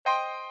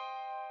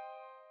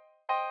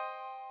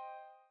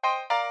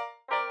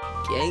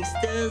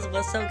Gangsters,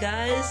 what's up,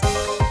 guys?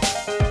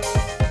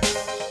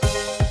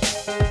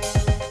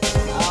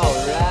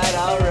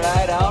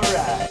 All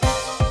right.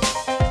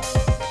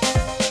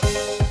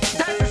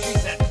 That's what she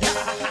said.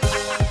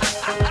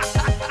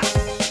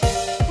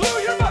 Blue,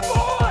 you're my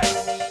boy!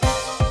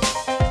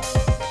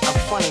 I'm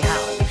funny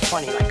how? I'm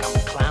funny like I'm a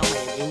clown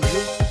like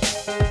usual.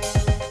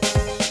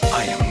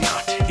 I am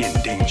not in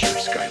danger,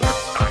 Skylar.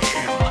 I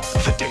am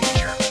the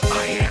danger. I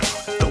am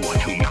the one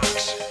who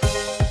knocks.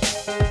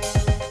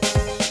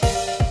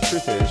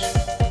 Truth is,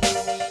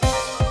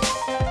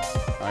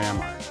 I am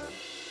Iron Man.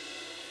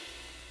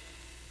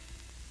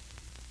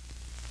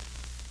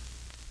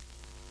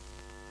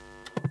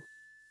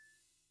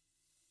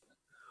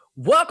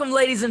 Welcome,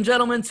 ladies and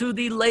gentlemen, to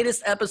the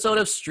latest episode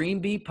of Stream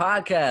Beat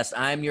Podcast.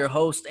 I'm your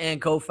host and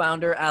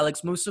co-founder,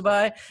 Alex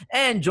Musabai,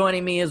 and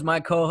joining me is my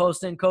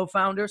co-host and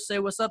co-founder. Say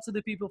what's up to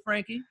the people,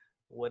 Frankie.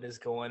 What is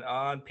going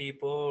on,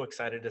 people?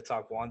 Excited to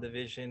talk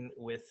WandaVision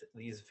with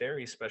these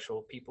very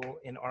special people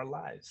in our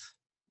lives.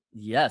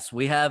 Yes,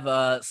 we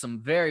have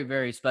some very,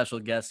 very special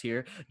guests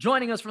here.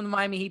 Joining us from the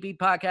Miami Heat Beat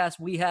Podcast,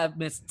 we have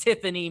Miss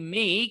Tiffany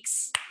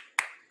Meeks.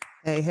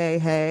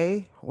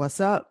 Hey,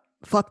 what's up?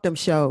 Fuck them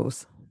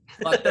shows.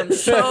 Fuck them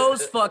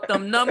shows, fuck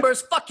them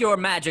numbers, fuck your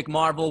magic,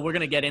 Marvel. We're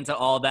going to get into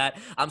all that.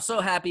 I'm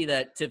so happy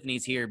that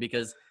Tiffany's here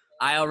because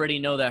I already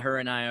know that her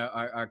and I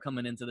are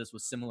coming into this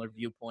with similar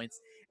viewpoints.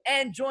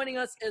 And joining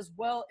us as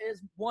well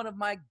is one of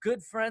my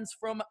good friends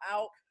from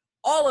out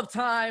all of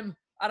time.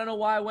 I don't know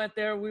why I went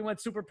there. We went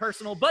super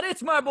personal, but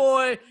it's my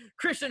boy,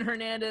 Christian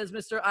Hernandez,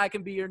 Mr. I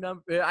Can Be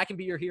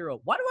Your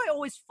Hero. Why do I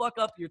always fuck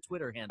up your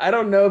Twitter handle? I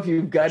don't know if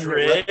you've gotten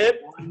it Drip. right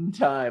one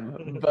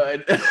time,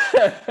 but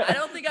I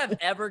don't think I've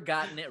ever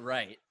gotten it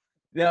right.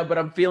 yeah, but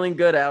I'm feeling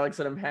good, Alex,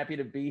 and I'm happy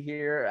to be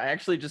here. I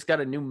actually just got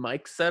a new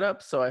mic set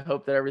up, so I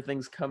hope that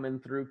everything's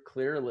coming through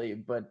clearly.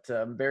 But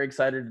I'm very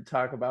excited to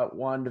talk about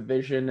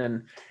WandaVision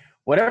and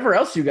whatever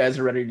else you guys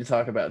are ready to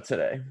talk about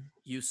today.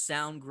 You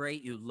sound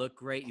great. You look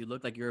great. You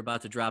look like you're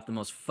about to drop the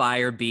most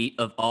fire beat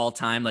of all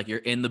time. Like you're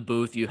in the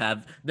booth. You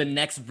have the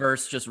next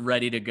verse just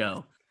ready to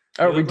go.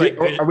 Are we, look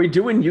like are we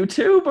doing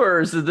YouTube, or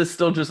is this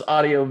still just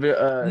audio?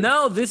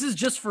 No, this is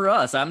just for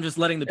us. I'm just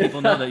letting the people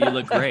know that you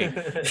look great.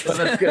 Well,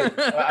 that's good.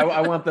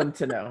 I want them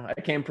to know.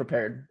 I came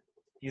prepared.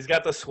 He's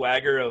got the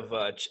swagger of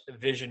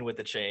Vision with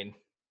the chain.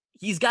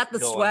 He's got the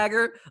Go on.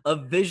 swagger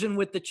of Vision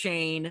with the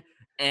chain.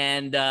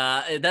 And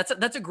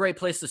that's a great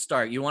place to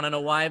start. You want to know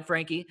why,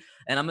 Frankie?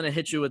 And I'm going to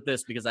hit you with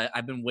this because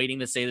I've been waiting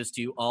to say this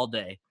to you all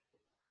day.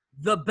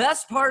 The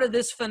best part of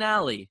this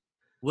finale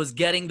was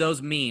getting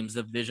those memes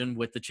of Vision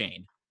with the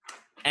chain.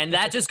 And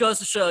that just goes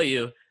to show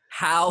you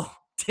how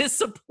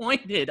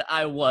disappointed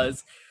I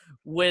was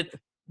with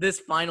this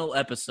final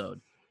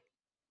episode.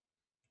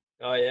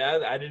 Oh yeah,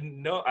 I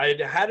didn't know. I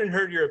hadn't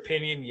heard your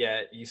opinion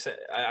yet. You said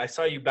I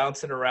saw you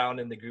bouncing around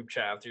in the group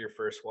chat after your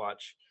first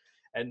watch.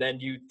 And then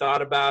you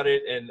thought about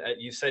it, and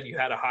you said you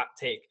had a hot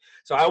take.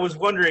 So I was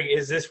wondering,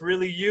 is this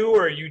really you,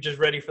 or are you just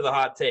ready for the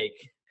hot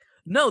take?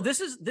 No, this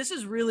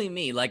is really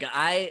me. Like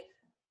I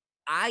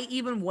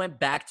even went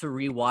back to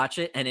rewatch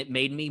it, and it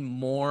made me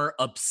more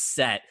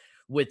upset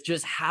with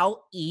just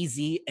how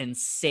easy and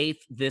safe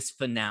this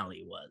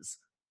finale was.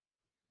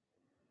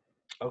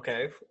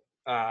 Okay,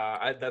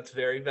 that's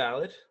very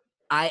valid.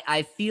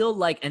 I feel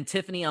like, and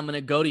Tiffany, I'm going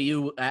to go to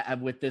you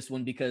with this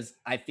one because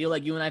I feel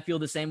like you and I feel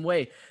the same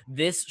way.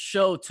 This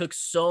show took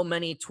so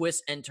many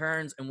twists and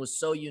turns and was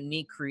so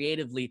unique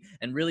creatively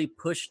and really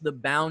pushed the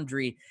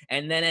boundary.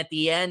 And then at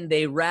the end,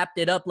 they wrapped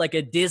it up like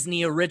a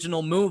Disney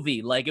original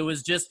movie. Like it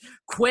was just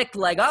quick,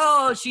 like,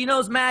 oh, she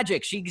knows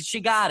magic. She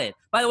got it.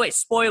 By the way,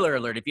 spoiler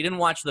alert, if you didn't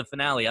watch the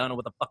finale, I don't know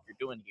what the fuck you're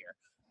doing here.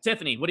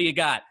 Tiffany, what do you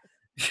got?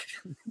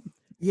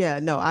 Yeah,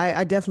 no,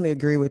 I definitely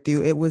agree with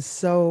you. It was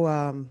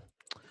so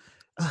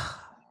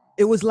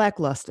it was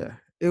lackluster.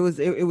 It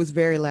was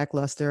very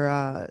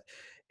lackluster.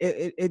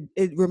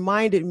 It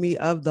reminded me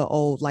of the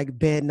old like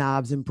bed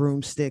knobs and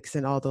broomsticks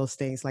and all those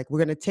things. Like we're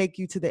gonna take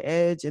you to the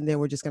edge and then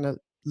we're just gonna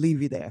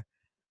leave you there.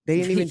 They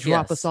didn't even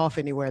drop Yes. us off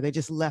anywhere. They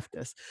just left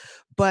us.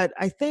 But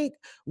I think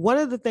one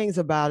of the things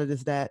about it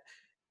is that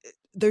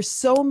there's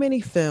so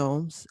many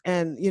films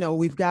and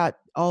we've got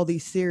all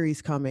these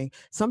series coming.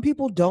 Some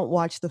people don't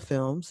watch the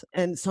films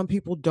and some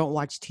people don't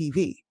watch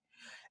TV.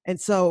 And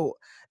so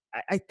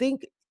I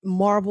think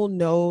Marvel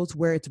knows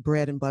where its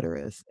bread and butter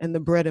is. And the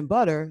bread and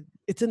butter,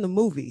 it's in the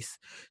movies.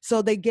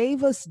 So they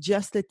gave us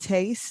just a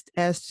taste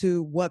as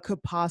to what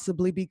could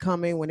possibly be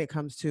coming when it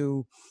comes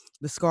to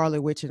the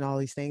Scarlet Witch and all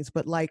these things.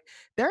 But like,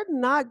 they're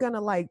not going to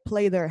like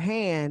play their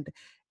hand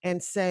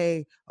and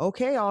say,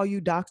 okay, all you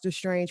Doctor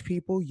Strange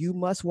people, you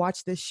must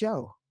watch this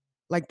show.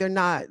 Like they're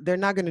not going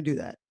to do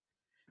that.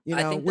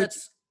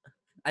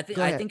 I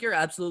think you're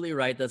absolutely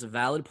right. That's a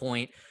valid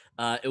point.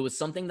 It was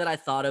something that I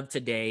thought of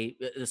today,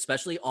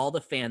 especially all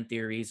the fan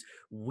theories.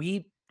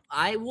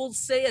 I will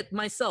say it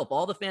myself,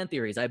 all the fan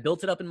theories. I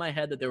built it up in my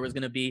head that there was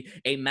going to be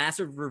a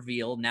massive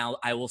reveal. Now,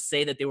 I will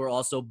say that they were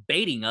also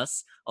baiting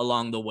us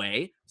along the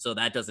way, so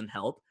that doesn't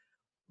help.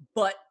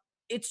 But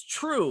it's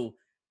true.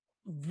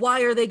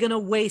 Why are they going to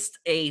waste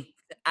a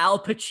Al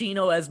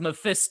Pacino as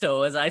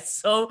Mephisto,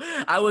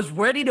 I was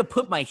ready to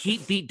put my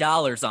heat beat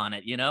dollars on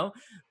it, you know?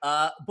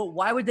 But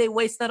why would they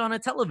waste that on a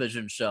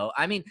television show?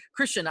 I mean,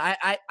 Christian,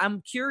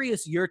 I'm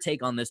curious your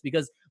take on this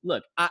because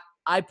look,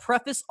 I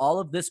preface all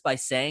of this by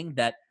saying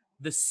that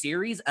the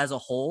series as a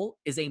whole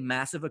is a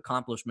massive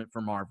accomplishment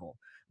for Marvel.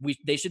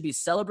 They should be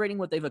celebrating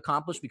what they've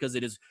accomplished because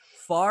it has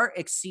far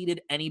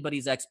exceeded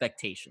anybody's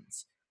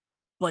expectations.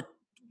 But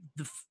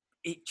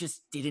it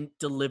just didn't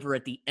deliver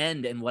at the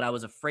end. And what I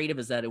was afraid of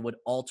is that it would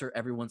alter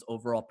everyone's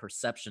overall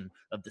perception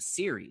of the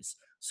series.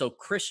 So,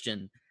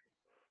 Christian,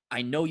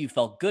 I know you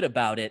felt good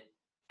about it.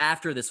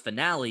 After this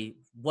finale,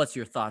 what's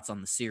your thoughts on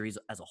the series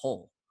as a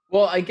whole?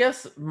 Well, I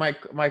guess my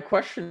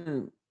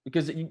question,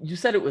 because you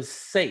said it was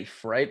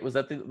safe, right? Was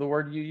that the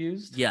word you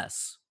used?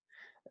 Yes.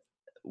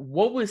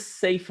 What was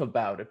safe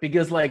about it?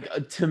 Because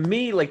to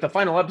me, like the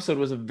final episode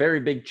was a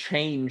very big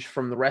change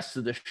from the rest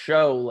of the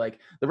show. Like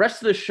the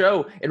rest of the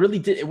show,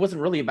 it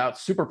wasn't really about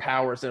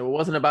superpowers, and it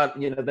wasn't about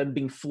them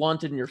being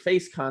flaunted in your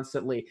face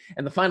constantly.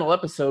 And the final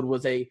episode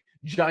was a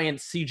giant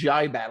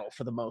CGI battle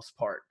for the most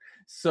part.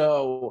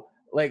 So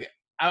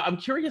I'm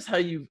curious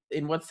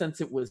in what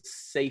sense it was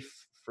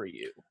safe for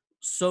you.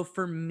 So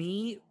for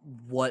me,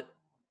 what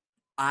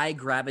I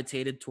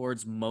gravitated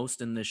towards most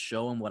in this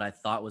show and what I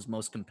thought was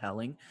most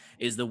compelling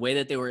is the way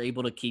that they were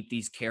able to keep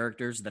these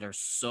characters that are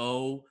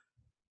so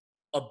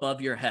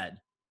above your head,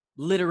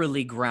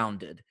 literally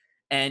grounded.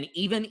 And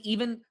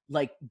even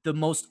like the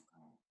most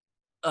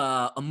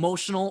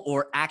emotional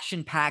or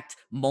action-packed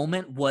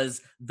moment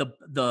was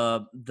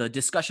the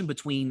discussion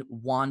between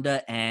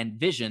Wanda and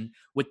Vision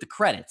with the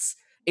credits.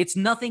 It's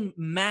nothing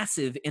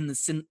massive in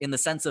the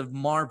sense of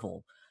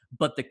Marvel,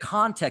 but the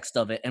context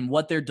of it and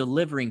what they're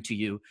delivering to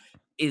you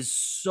is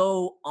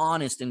so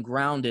honest and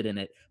grounded in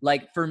it.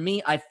 Like for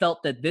me, I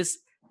felt that this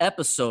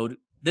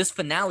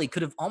finale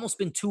could have almost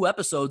been 2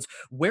 episodes.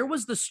 Where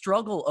was the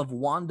struggle of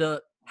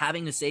Wanda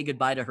having to say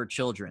goodbye to her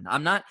children?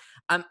 I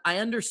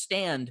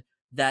understand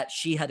that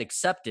she had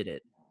accepted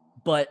it,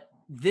 but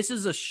this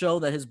is a show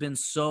that has been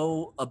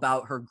so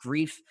about her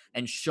grief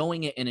and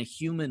showing it in a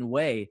human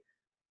way.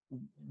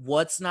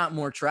 What's not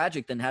more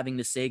tragic than having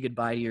to say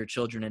goodbye to your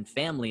children and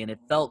family? And it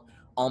felt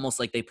almost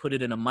like they put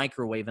it in a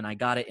microwave and I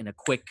got it in a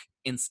quick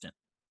instant.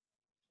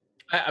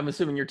 I'm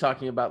assuming you're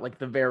talking about like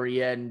the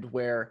very end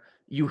where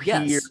you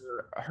hear Yes.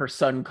 her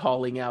son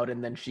calling out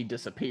and then she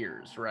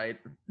disappears, right?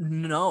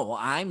 No,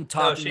 I'm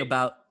talking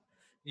about.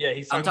 Yeah,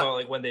 he's talking about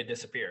like when they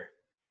disappear.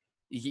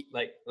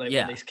 Like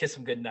yeah. when they kiss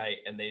him goodnight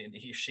and the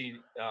parents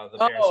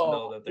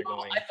know that they're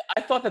going.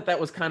 I thought that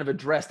was kind of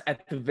addressed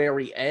at the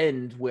very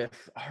end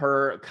with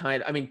her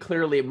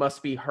clearly it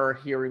must be her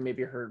hearing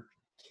maybe her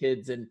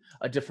kids in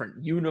a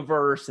different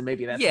universe, and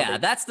maybe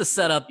that's the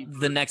setup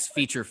the next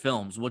feature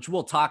films, which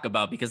we'll talk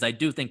about because I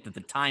do think that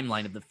the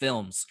timeline of the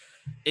films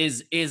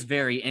is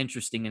very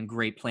interesting and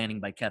great planning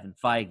by Kevin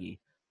Feige.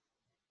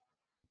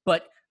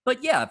 But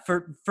yeah,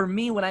 for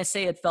me, when I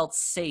say it felt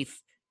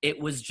safe, it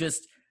was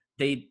just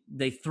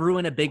they threw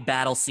in a big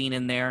battle scene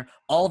in there.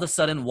 All of a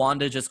sudden,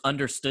 Wanda just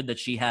understood that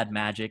she had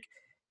magic,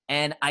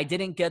 and I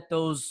didn't get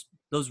those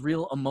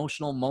real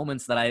emotional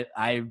moments that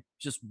I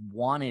just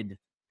wanted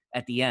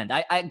at the end.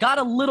 I got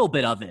a little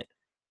bit of it,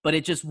 but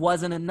it just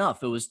wasn't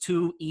enough. It was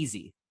too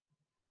easy.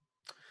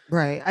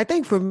 Right. I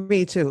think for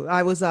me too,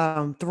 I was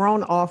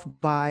thrown off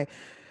by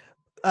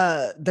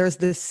there's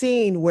this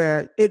scene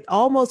where it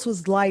almost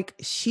was like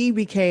she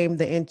became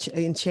the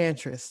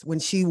enchantress when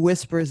she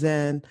whispers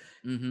in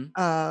in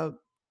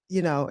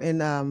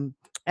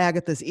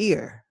Agatha's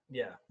ear.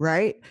 Yeah.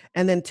 Right.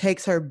 And then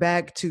takes her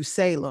back to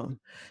Salem.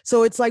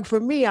 So it's like, for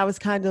me, I was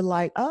kind of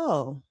like,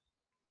 oh,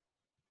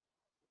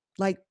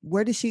 like,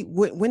 where did she,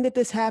 when did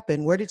this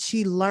happen? Where did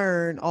she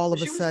learn all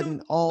of a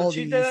sudden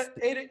she did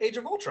that Age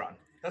of Ultron.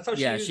 That's how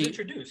she was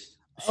introduced.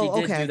 She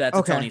did do that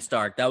to Tony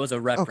Stark. That was a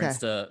reference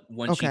to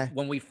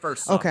when we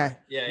first saw her.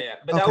 Yeah.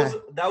 But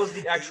that was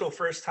the actual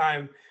first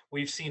time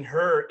we've seen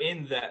her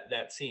in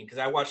that scene, because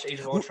I watched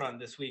Age of Ultron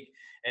this week,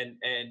 and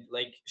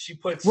like she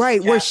puts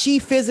where she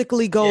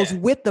physically goes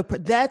with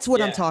that's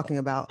what I'm talking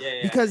about.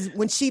 Because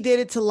when she did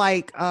it to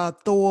like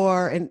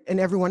Thor and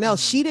everyone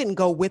else, she didn't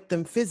go with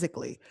them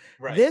physically.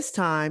 Right. This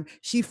time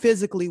she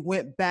physically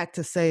went back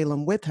to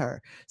Salem with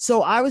her.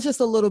 So I was just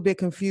a little bit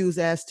confused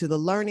as to the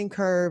learning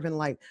curve and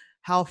like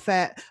how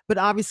fat, but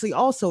obviously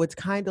also it's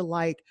kind of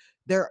like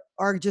there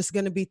are just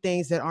going to be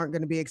things that aren't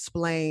going to be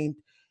explained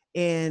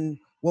in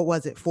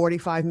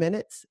 45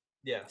 minutes.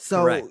 Yeah.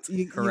 So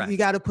you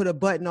got to put a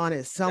button on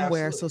it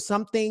somewhere. Absolutely. So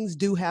some things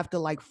do have to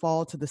like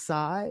fall to the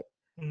side.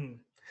 Mm-hmm.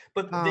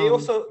 But they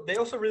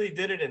also really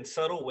did it in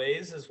subtle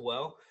ways as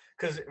well.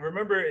 Because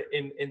remember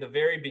in the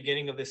very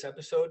beginning of this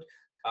episode,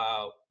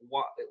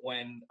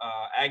 when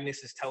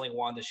Agnes is telling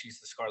Wanda she's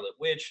the Scarlet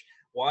Witch,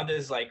 Wanda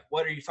is like,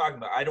 "What are you talking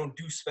about? I don't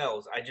do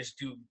spells. I just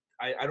do.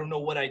 I don't know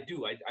what I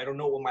do. I don't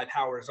know what my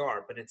powers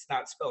are, but it's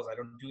not spells. I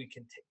don't do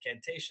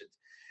incantations."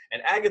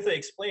 And Agatha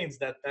explains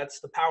that that's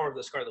the power of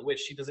the Scarlet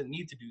Witch. She doesn't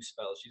need to do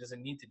spells. She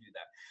doesn't need to do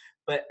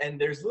that.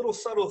 And there's little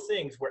subtle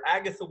things where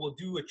Agatha will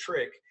do a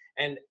trick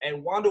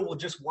and Wanda will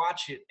just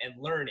watch it and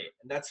learn it,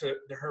 and that's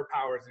her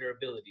powers and her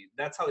abilities.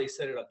 That's how they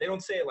set it up. They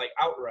don't say it like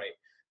outright,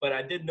 but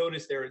I did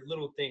notice there are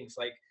little things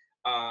like,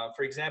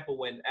 for example,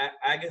 when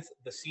Agatha,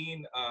 the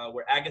scene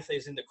where Agatha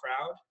is in the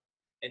crowd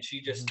and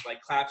she just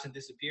like claps and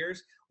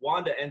disappears,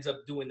 Wanda ends up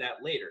doing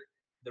that later.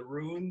 The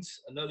runes,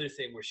 another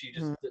thing where she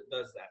just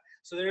does that.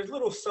 So there's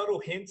little subtle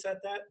hints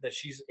at that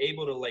she's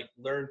able to like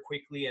learn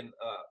quickly and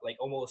like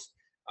almost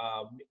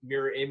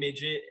mirror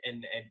image it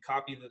and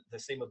copy the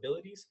same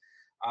abilities.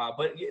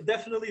 But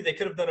definitely they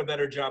could have done a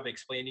better job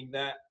explaining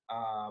that.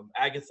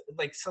 Agatha,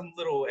 like some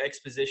little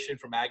exposition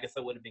from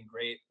Agatha would have been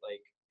great,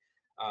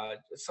 like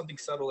something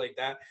subtle like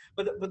that.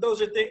 But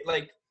those are things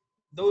like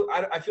those.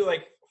 I feel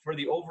like for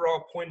the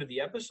overall point of the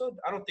episode,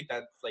 I don't think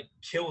that like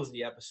kills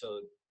the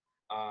episode.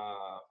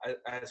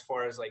 As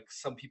far as like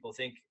some people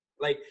think,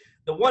 like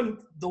the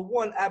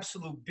one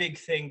absolute big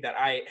thing that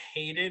I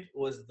hated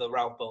was the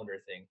Ralph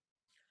Boner thing.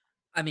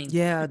 I mean,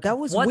 Yeah, that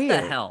was what weird.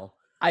 the hell?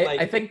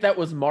 I think that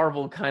was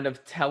Marvel kind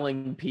of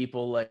telling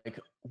people like,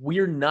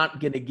 we're not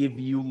going to give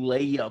you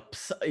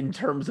layups in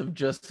terms of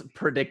just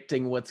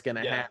predicting what's going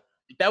to happen.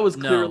 That was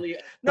clearly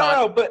but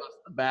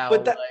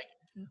that,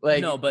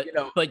 like no, but you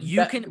know, but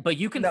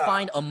you can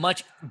find a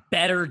much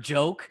better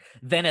joke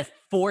than a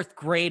fourth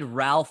grade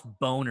Ralph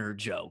Boner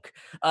joke.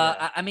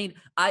 I mean,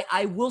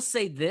 I will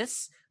say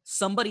this.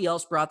 Somebody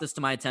else brought this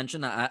to my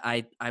attention.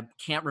 I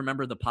can't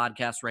remember the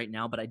podcast right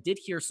now, but I did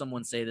hear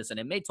someone say this, and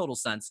it made total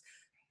sense.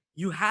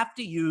 You have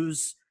to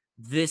use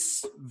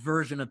this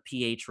version of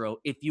Pietro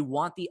if you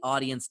want the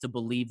audience to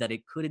believe that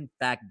it could in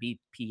fact be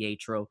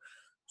Pietro,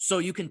 so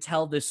you can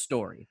tell this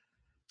story.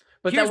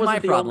 But Here's that wasn't my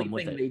the problem only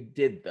with thing it. they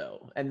did,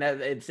 though, and that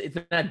it's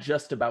not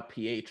just about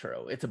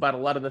Pietro. It's about a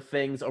lot of the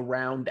things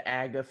around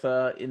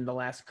Agatha in the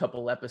last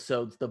couple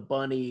episodes. The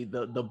bunny,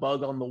 the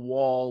bug on the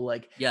wall.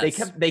 Like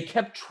they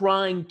kept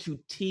trying to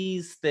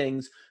tease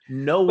things,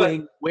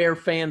 knowing where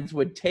fans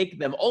would take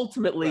them.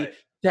 Ultimately,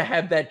 to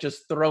have that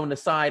just thrown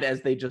aside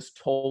as they just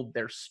told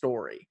their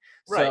story.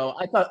 Right. So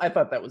I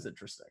thought that was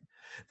interesting.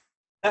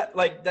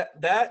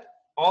 That.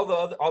 All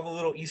the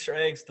little Easter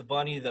eggs, the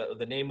bunny,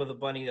 the name of the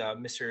bunny,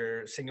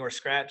 Mr. Senor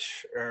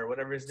Scratch or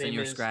whatever his name is.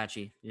 Senor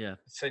Scratchy, yeah.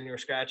 Senor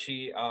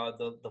Scratchy,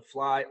 the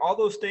fly, all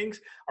those things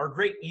are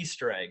great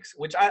Easter eggs,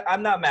 which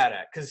I'm not mad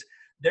at, because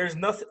there's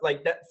nothing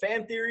like that.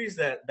 Fan theories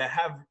that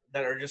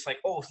are just like,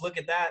 oh, look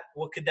at that,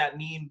 what could that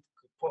mean,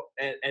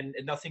 and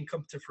nothing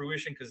comes to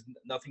fruition because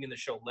nothing in the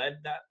show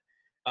led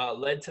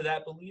to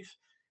that belief.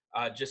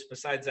 Just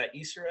besides that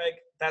Easter egg,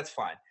 that's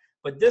fine.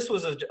 But this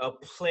was a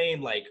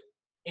plain like,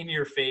 in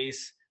your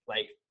face,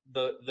 like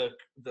the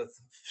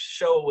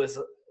show was.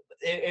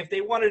 If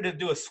they wanted to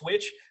do a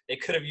switch, they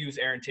could have used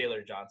Aaron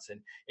Taylor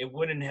Johnson.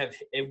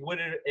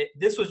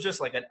 This was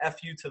just like an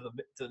fu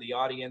to the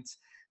audience.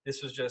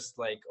 This was just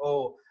like,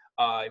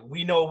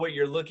 we know what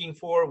you're looking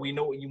for. We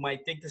know what you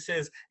might think this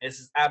is. This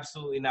is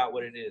absolutely not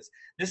what it is.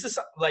 This is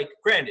like,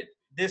 granted,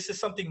 this is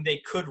something they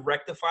could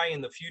rectify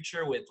in the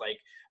future with like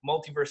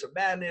Multiverse of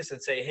Madness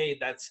and say, hey,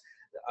 that's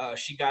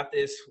she got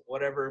this,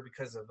 whatever,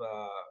 because of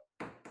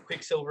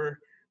Quicksilver,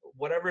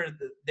 whatever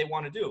they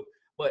want to do.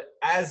 But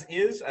as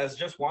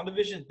just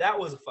WandaVision, that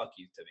was a fuck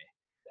you to me.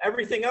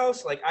 Everything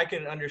else, like, I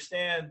can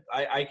understand.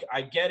 I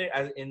get it.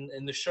 As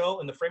in the show,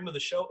 in the frame of the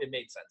show, it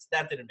made sense.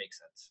 That didn't make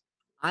sense.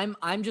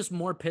 I'm just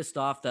more pissed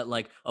off that,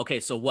 like, okay,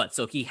 so what?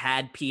 So he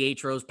had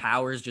Pietro's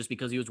powers just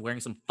because he was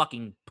wearing some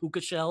fucking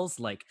puka shells?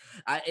 Like,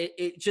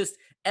 it just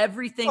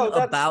everything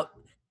about.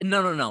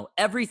 No.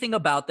 Everything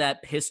about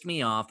that pissed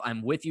me off.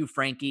 I'm with you,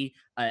 Frankie.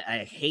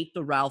 I hate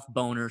the Ralph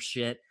Boner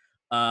shit.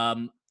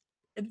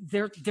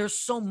 There's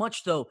so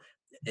much though.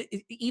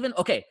 Even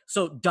okay,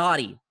 so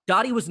Dottie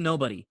was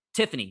nobody.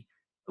 Tiffany,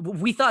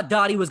 we thought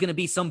Dottie was gonna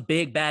be some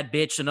big bad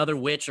bitch, another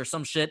witch or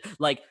some shit.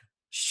 Like,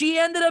 she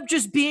ended up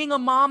just being a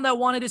mom that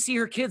wanted to see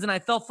her kids, and I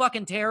felt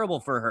fucking terrible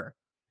for her.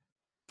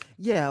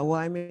 Yeah, well,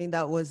 I mean,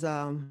 that was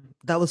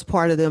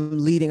part of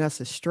them leading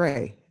us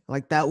astray.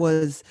 Like that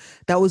was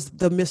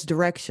the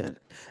misdirection.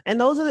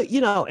 And those are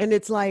the, and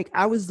it's like,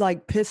 I was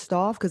like pissed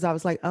off because I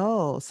was like,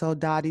 oh, so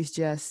Dottie's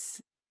just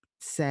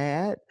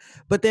sad.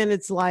 But then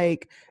it's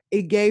like,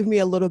 it gave me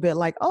a little bit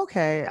like,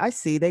 okay, I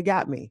see, they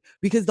got me.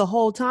 Because the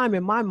whole time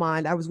in my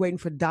mind, I was waiting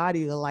for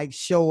Dottie to like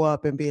show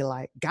up and be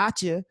like,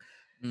 gotcha.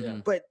 Mm-hmm.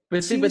 But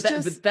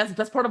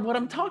that's part of what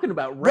I'm talking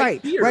about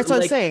right here. Right, so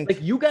I'm saying.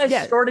 Like, you guys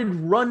started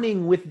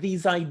running with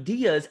these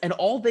ideas, and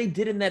all they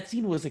did in that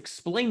scene was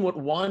explain what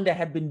Wanda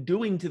had been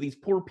doing to these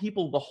poor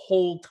people the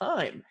whole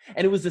time.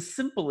 And it was as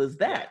simple as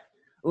that.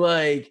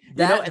 Like,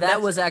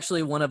 that was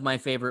actually one of my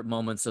favorite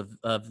moments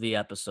of the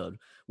episode,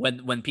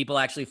 when people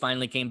actually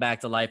finally came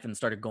back to life and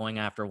started going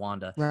after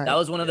Wanda. Right. That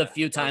was one of the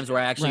few times where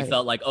I actually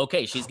felt like,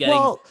 okay, she's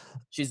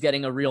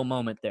getting a real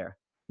moment there.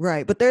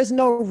 Right. But there's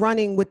no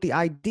running with the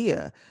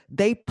idea.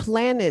 They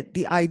planted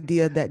the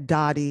idea that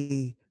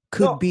Dottie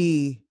could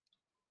be.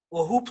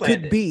 Well, who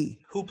planned it?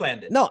 Who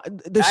planned it? No,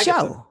 the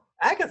show.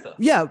 Agatha.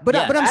 Yeah, but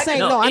I'm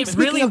saying, I'm it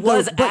really speaking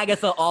was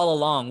Agatha all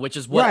along, which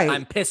is what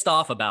I'm pissed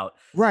off about.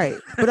 Right.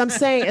 But I'm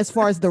saying, as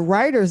far as the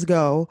writers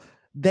go,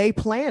 they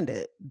planned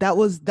it. That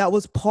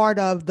was part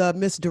of the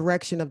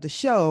misdirection of the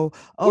show.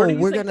 Where do you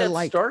we're think gonna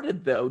that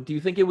started, though? Do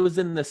you think it was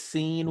in the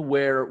scene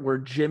where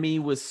Jimmy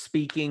was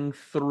speaking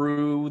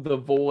through the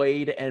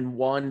void and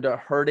Wanda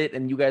heard it,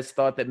 and you guys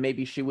thought that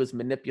maybe she was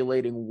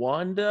manipulating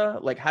Wanda?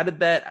 Like, how did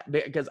that?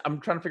 Because I'm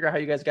trying to figure out how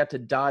you guys got to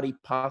Dottie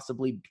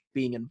possibly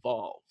being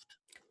involved.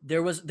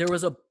 There was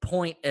a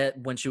point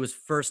when she was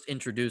first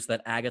introduced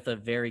that Agatha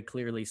very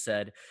clearly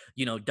said,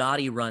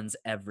 Dottie runs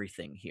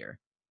everything here.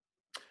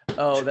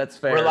 Oh, that's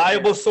fair.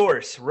 Reliable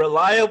source,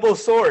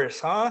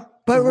 huh?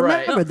 But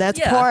remember, Right. that's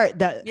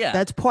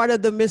that's part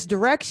of the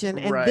misdirection.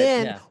 And Right.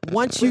 then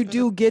once you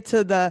do get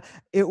to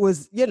it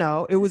was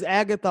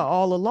Agatha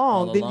all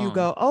along, then you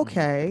go,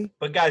 okay.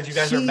 But guys, you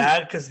guys are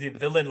mad because the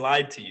villain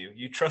lied to you.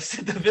 You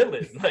trusted the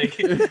villain. Like,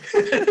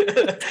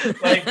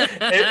 like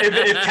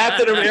if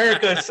Captain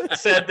America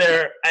said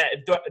there,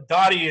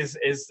 Dottie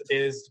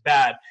is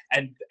bad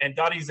and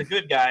Dottie's a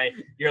good guy,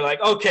 you're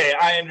like, okay,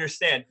 I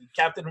understand.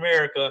 Captain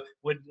America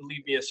would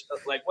lead me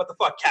like, what the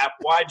fuck, Cap?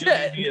 Why'd you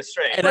lead me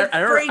astray? And I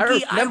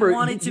remember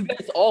you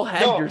guys all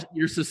had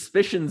your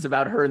suspicions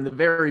about her in the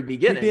very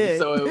beginning.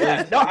 So it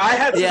was, no, I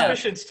had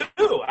suspicions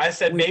too. I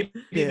said maybe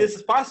this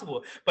is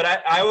possible, but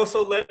I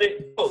also let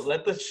it go.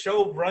 Let the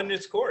show run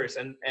its course,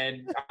 and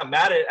I'm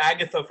mad at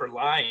Agatha for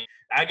lying.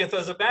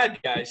 Agatha's a bad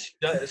guy.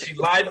 She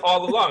lied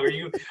all along.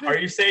 Are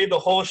you saying the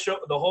whole show,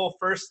 the whole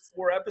first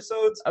 4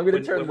 episodes? I'm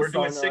gonna turn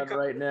the song on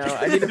right now.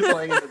 I need it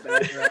playing in the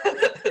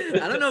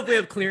background. I don't know if we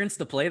have clearance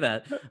to play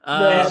that.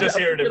 He's just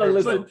here to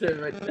listen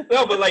to it.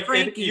 No, but like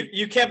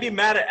you can't be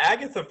mad at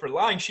Agatha for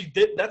lying. She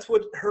did. That's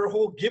what her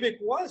whole gimmick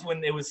was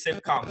when it was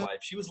sitcom life.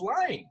 She was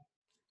lying.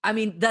 I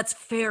mean, that's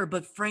fair,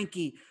 but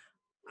Frankie,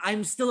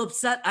 I'm still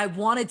upset. I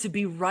wanted to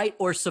be right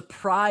or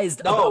surprised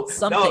about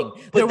something.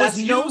 There was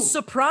no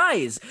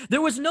surprise.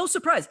 There was no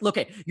surprise. Look,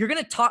 okay, you're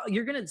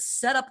gonna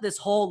set up this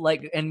whole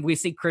and we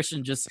see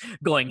Christian just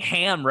going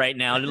ham right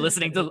now,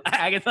 listening to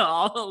Agatha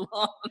all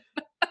along.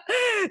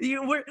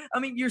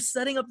 You're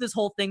setting up this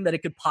whole thing that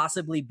it could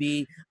possibly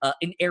be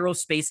an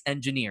aerospace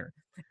engineer.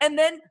 And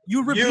then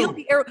you reveal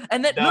the aero,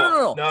 and then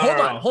no.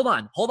 Hold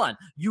on.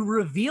 You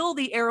reveal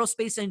the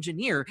aerospace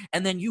engineer,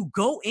 and then you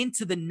go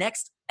into the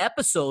next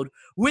episode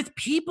with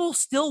people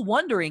still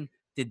wondering,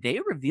 did they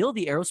reveal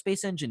the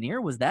aerospace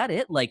engineer? Was that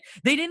it? Like,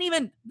 they didn't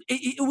even,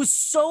 it was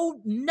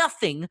so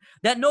nothing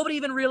that nobody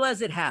even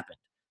realized it happened.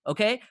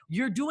 Okay?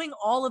 You're doing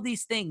all of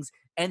these things,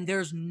 and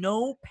there's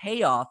no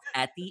payoff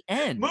at the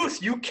end.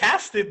 Moose, you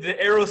casted the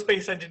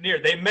aerospace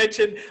engineer. They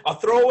mentioned a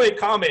throwaway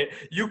comment.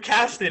 You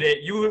casted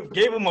it. You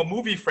gave him a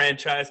movie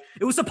franchise.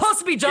 It was supposed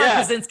to be John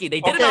Krasinski. They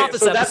did it off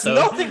this episode. That's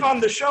nothing on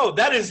the show.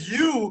 That is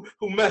you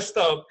who messed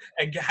up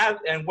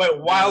and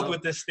went wild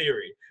with this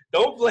theory.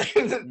 Don't blame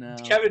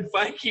Kevin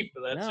Feige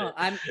for that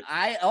shit.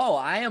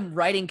 I am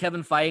writing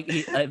Kevin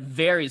Feige a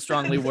very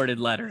strongly worded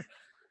letter.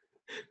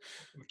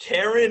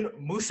 Karen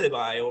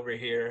Musabai over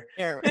here,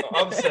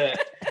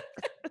 upset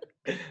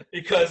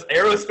because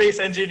aerospace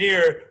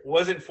engineer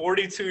wasn't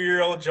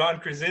 42-year-old John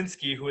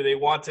Krasinski, who they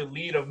want to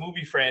lead a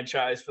movie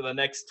franchise for the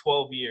next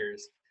 12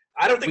 years.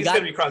 I don't think it's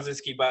going to be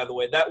Krasinski, by the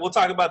way. That we'll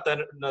talk about that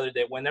another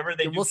day. Whenever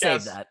they we'll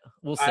save that.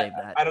 We'll save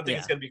that. I don't think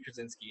it's going to be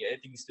Krasinski. I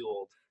think he's too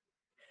old.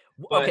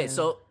 Okay,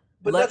 so.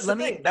 But that's the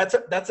thing.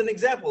 That's an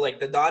example. Like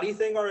the Dottie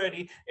thing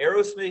already,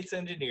 aerospace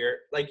engineer.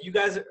 Like you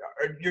guys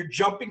you're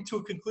jumping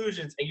to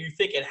conclusions and you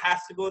think it has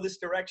to go this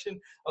direction.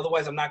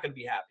 Otherwise, I'm not going to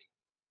be happy.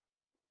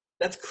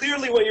 That's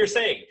clearly what you're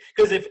saying.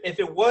 Because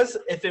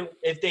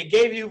if they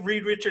gave you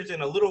Reed Richards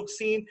in a little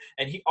scene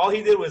and all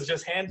he did was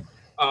just hand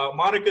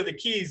Monica the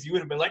keys, you would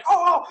have been like,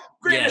 "Oh,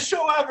 greatest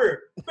show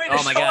ever!"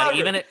 Greatest oh my god!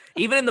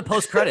 Even in the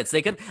post credits,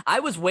 they could.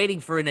 I was waiting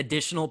for an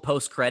additional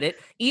post credit,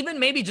 even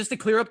maybe just to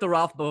clear up the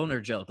Ralph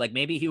Boner joke. Like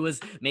maybe he was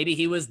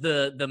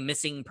the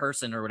missing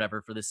person or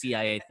whatever for the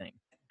CIA thing.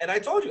 And I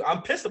told you,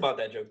 I'm pissed about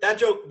that joke.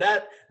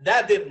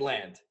 That didn't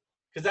land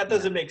because that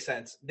doesn't make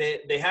sense.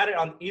 They had it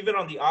on even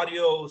on the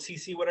audio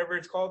CC, whatever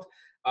it's called.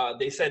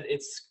 They said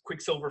it's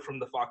Quicksilver from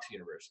the Fox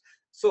universe.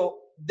 So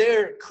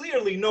they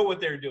clearly know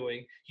what they're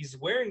doing. He's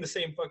wearing the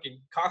same fucking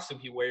costume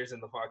he wears in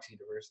the Fox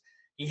universe.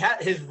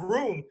 His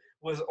room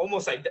was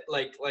almost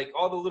like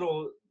all the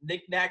little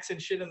knickknacks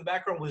and shit in the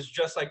background was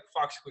just like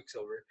Fox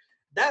Quicksilver.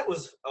 That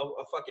was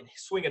a fucking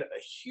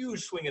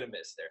huge swing and a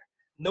miss there.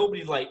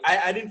 Nobody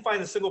I didn't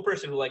find a single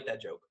person who liked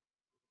that joke.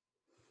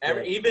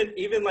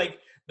 Even like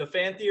the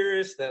fan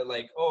theorists that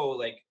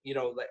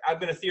I'm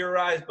gonna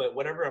theorize, but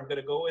whatever, I'm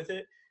gonna go with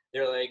it.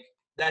 They're like,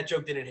 that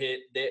joke didn't hit.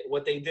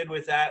 What they did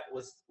with that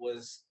was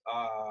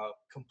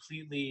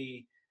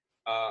completely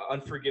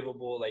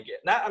unforgivable.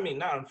 Not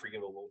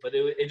unforgivable, but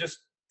it just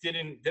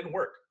didn't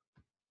work.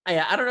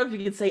 Yeah, I don't know if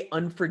you can say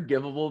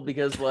unforgivable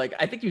because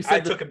I think you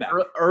said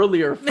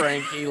earlier,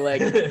 Frankie.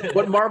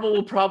 What Marvel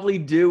will probably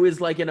do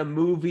is in a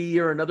movie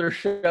or another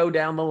show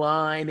down the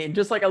line, and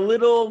just a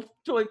little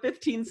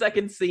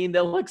 15-second scene,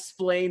 they'll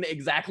explain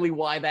exactly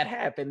why that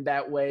happened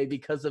that way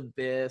because of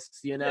this,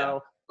 Yeah.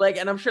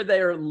 And I'm sure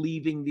they are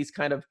leaving these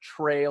kind of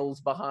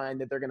trails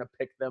behind that they're going to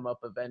pick them up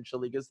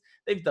eventually because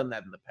they've done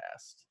that in the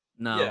past.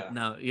 No, Yeah.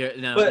 no,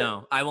 no, But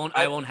no. I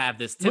won't have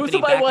this. Musabai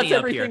Tiffany, back wants me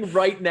up here. everything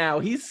right now.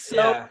 He's so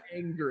Yeah.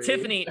 angry.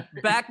 Tiffany,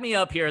 back me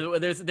up here.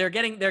 They're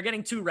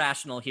getting too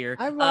rational here.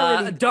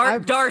 I've-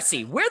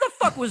 Darcy, where the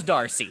fuck was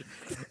Darcy?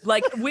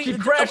 Like She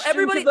crashed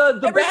everybody, into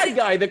the everybody- bad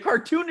guy, the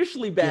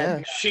cartoonishly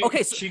bad Yeah.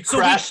 guy. She so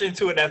crashed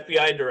into an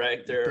FBI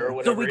director or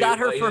whatever. So we got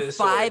her he for was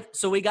sort of- 5.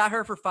 So we got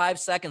her for 5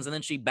 seconds, and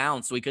then she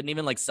bounced. So we couldn't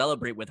even like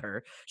celebrate with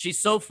her. She's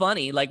so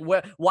funny. Like,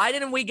 why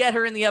didn't we get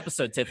her in the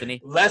episode,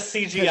 Tiffany? Less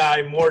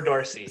CGI, more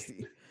Darcy.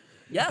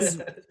 Yes.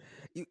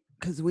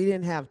 Because we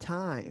didn't have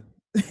time.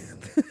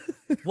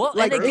 Well,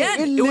 Like, and again,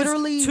 it it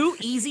literally- was too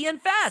easy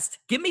and fast.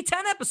 Give me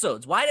 10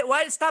 episodes. Why did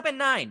it stop at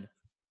 9?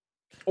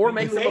 Or You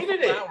make them a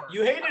hated full it. hour.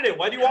 You hated it.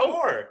 Why do you want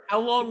more? How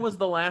long was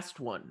the last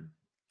one?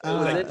 It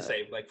was like Uh, the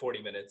same, like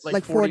 40 minutes. Like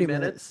like 40 40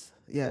 minutes.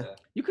 Yeah.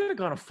 You could have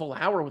gone a full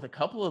hour with a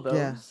couple of those.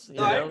 Yeah. you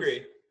No, I know?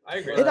 agree. I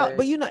agree.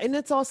 But and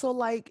it's also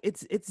like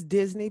it's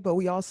Disney, but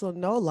we also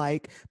know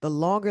like the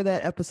longer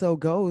that episode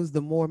goes,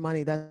 the more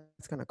money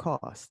that's gonna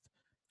cost.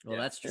 Well,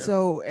 that's true.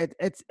 So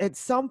at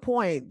some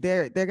point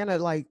they're gonna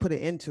like put an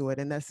end to it,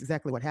 and that's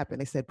exactly what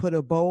happened. They said put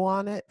a bow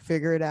on it,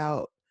 figure it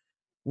out.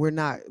 We're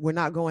not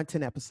going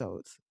 10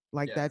 episodes.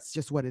 Like Yeah. that's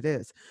just what it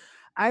is.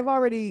 I've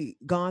already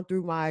gone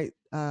through my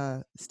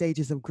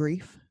stages of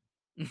grief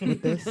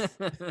with this.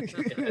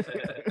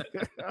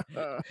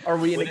 Are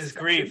we in What is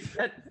grief?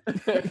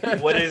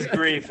 acceptance? What is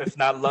grief if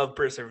not love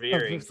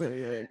persevering?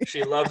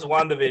 She loves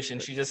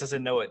WandaVision. She just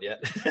doesn't know it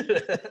yet.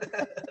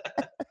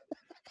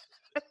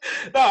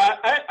 No,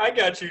 I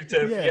got you,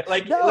 Tiff. Yeah. Yeah,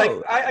 like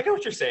No. I get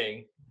what you're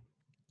saying.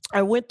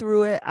 I went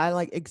through it. I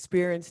like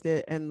experienced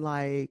it, and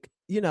like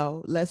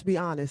let's be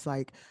honest.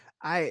 Like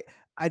I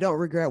don't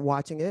regret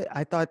watching it.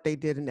 I thought they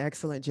did an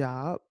excellent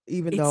job,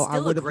 even It's though I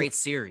still a would have. great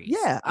series.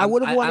 Yeah, I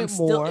would've wanted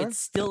more. It's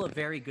still a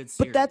very good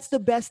series. But that's the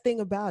best thing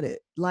about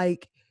it.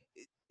 Like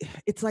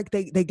it's like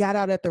they got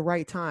out at the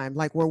right time,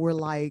 like where we're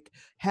like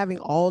having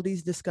all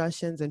these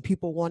discussions and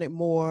people wanted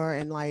more,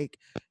 and like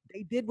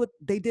they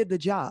did the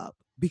job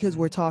because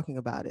we're talking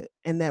about it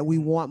and that we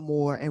want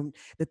more. And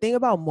the thing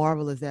about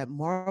Marvel is that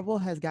Marvel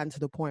has gotten to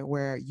the point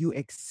where you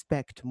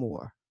expect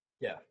more.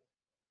 Yeah,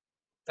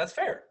 that's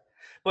fair.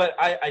 But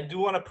I do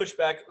want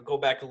to go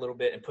back a little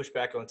bit and push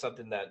back on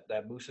something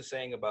that Moose is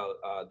saying about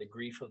the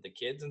grief of the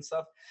kids and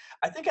stuff.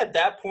 I think at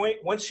that point,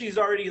 once she's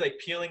already like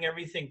peeling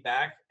everything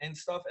back and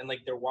stuff, and like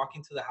they're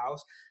walking to the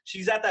house,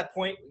 she's at that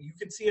point. You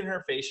can see in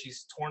her face,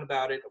 she's torn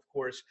about it. Of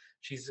course,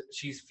 she's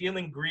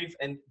feeling grief,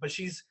 but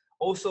she's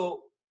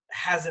also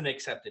hasn't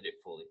accepted it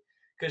fully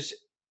because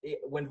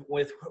when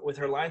with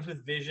her lines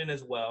with Vision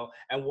as well,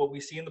 and what we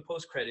see in the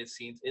post-credit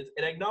scenes, it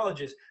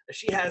acknowledges that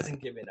she hasn't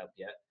given up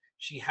yet.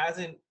 She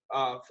hasn't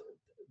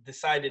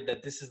decided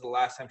that this is the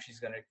last time she's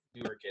gonna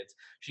do her kids.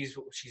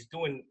 She's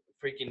doing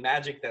freaking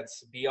magic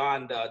that's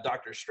beyond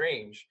Doctor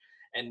Strange,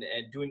 and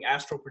doing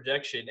astral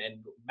projection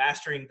and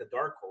mastering the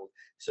Darkhold.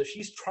 So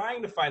she's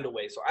trying to find a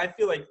way. So I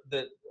feel like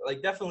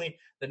definitely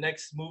the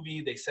next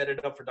movie they set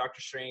it up for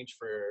Doctor Strange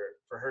for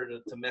her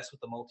to mess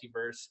with the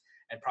multiverse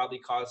and probably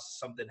cause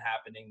something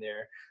happening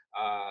there,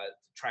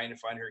 trying to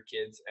find her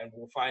kids, and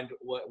we'll find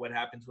what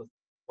happens with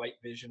White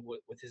Vision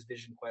with his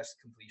Vision Quest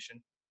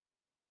completion.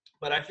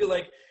 But I feel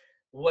like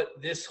what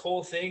this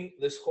whole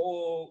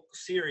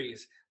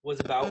series was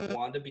about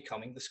Wanda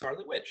becoming the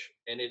Scarlet Witch,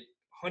 and it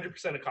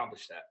 100%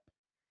 accomplished that.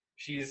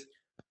 She's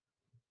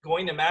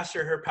going to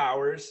master her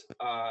powers,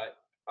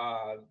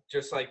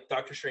 just like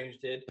Doctor Strange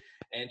did,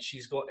 and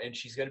she's going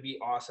to be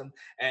awesome.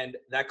 And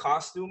that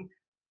costume,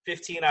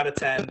 15 out of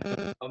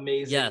 10,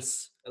 amazing.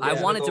 Yes. Elizabeth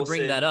I wanted to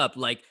bring Olsen, that up.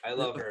 Like, I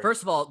love her.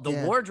 First of all, the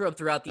Yeah. wardrobe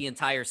throughout the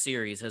entire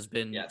series has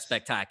been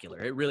spectacular.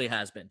 It really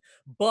has been.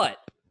 But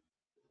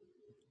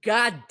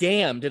god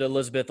damn, did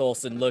Elizabeth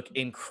Olsen look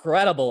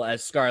incredible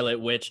as Scarlet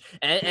Witch.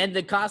 And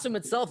the costume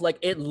itself, like,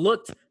 it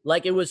looked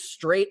like it was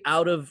straight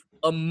out of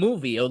a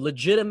movie, a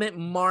legitimate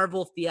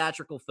Marvel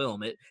theatrical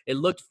film. It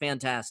looked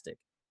fantastic.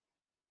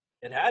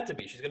 It had to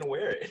be. She's gonna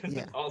wear it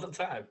Yeah. all the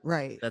time.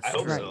 Right. That's I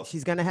hope Right. so.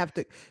 She's gonna have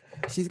to.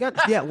 She's gonna.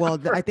 Yeah. Well,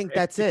 I think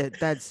that's it.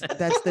 That's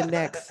the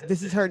next.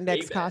 This is her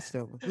next Payback.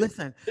 costume.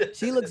 Listen,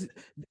 she looks.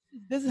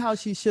 This is how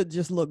she should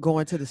just look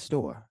going to the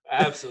store.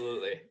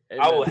 Absolutely.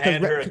 I will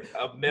hand her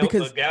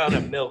because- a gallon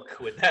of milk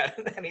with that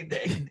any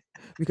day.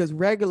 Because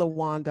regular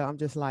Wanda, I'm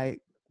just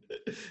like,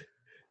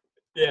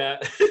 Yeah.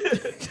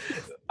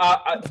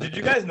 Did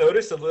you guys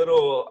notice the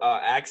little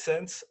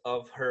accents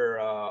of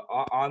her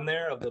on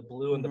there of the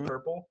blue and the Mhm.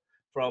 purple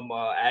from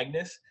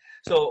Agnes?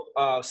 So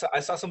I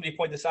saw somebody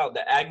point this out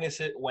that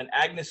when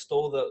Agnes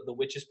stole the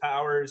witch's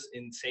powers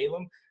in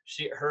Salem,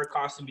 her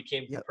costume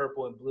became Yep.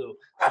 purple and blue.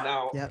 So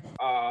now Yep.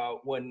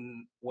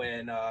 when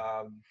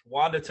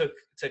Wanda took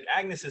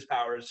Agnes's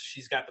powers,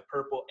 she's got the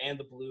purple and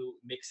the blue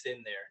mixed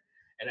in there.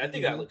 And I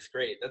think that Mhm. looks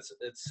great. It's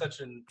such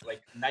a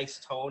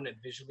nice tone and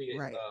visually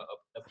Right.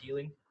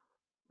 appealing.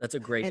 That's a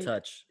great And-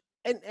 touch.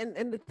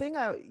 and the thing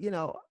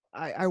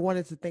I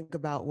wanted to think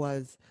about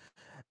was,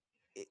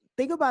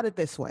 think about it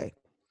this way.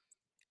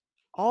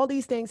 All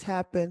these things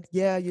happened.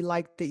 Yeah, you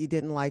liked it, you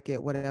didn't like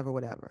it,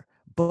 whatever.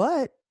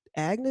 But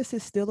Agnes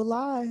is still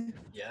alive.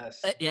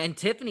 Yes. And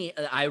Tiffany,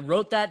 I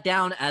wrote that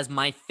down as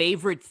my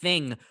favorite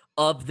thing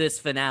of this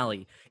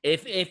finale.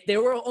 If they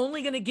were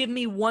only going to give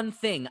me one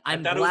thing, I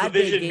I'm thought it was the glad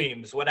they Vision gave.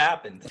 memes. What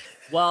happened?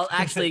 Well,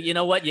 actually, you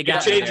know what? You You're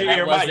got me changing there. That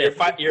your was mind.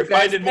 it. You're You guys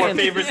finding more can't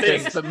favorite see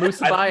this, things. but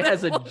Musabai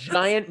has a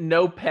giant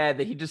notepad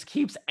that he just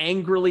keeps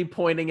angrily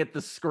pointing at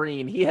the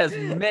screen. He has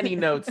many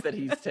notes that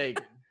he's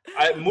taken.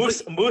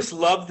 Moose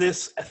loved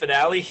this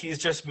finale. He's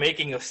just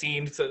making a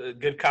scene, so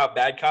good cop,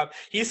 bad cop.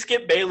 He's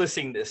Skip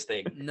Baylessing this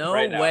thing. No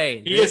right now.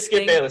 way. He This is Skip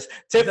thing- Bayless.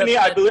 Tiffany,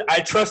 the- I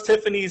trust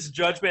Tiffany's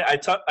judgment.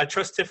 I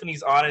trust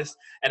Tiffany's honest,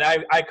 and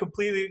I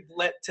completely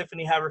let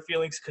Tiffany have her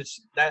feelings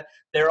because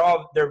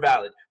they're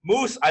valid.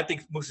 Moose, I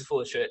think Moose is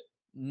full of shit.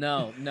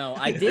 No,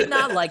 I did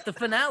not like the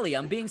finale.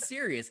 I'm being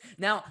serious.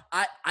 Now,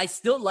 I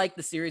still like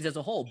the series as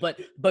a whole,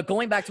 but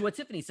going back to what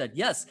Tiffany said,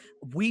 yes,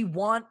 we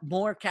want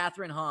more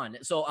Catherine Hahn.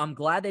 So I'm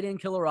glad they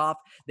didn't kill her off.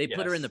 They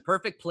put her in the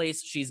perfect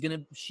place.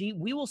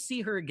 We will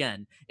see her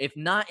again. If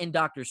not in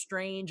Doctor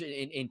Strange,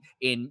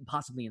 in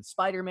possibly in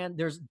Spider-Man.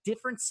 There's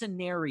different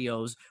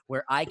scenarios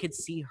where I could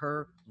see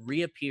her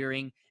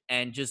reappearing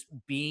and just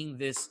being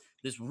this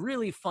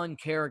really fun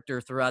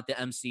character throughout the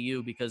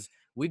MCU, because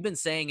we've been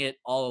saying it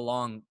all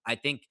along. I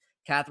think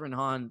Catherine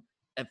Hahn,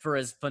 for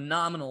as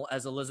phenomenal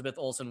as Elizabeth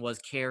Olsen was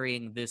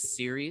carrying this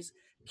series,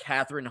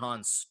 Catherine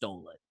Hahn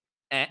stole it.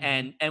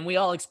 And we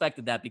all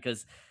expected that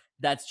because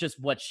that's just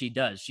what she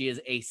does. She is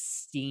a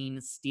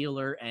scene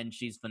stealer, and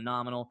she's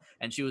phenomenal.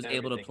 And she was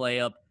able to play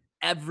up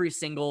every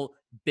single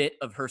bit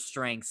of her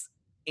strengths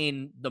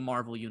in the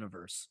Marvel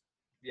universe.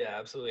 Yeah,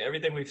 absolutely.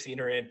 Everything we've seen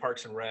her in,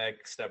 Parks and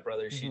Rec, Step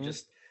Brothers, she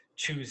just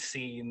chews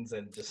scenes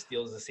and just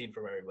steals the scene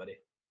from everybody.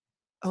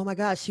 Oh my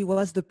God, she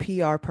was the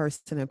PR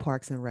person in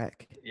Parks and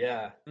Rec.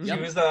 Yeah, Yep.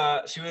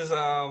 she was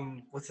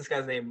what's this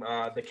guy's name?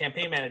 The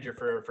campaign manager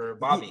for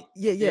Bobby.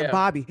 Yeah.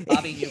 Bobby.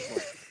 Bobby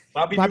Newport.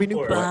 Bobby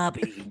Newport.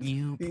 Bobby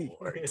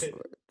Newport.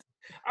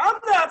 I'm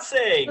not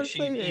saying Not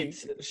saying.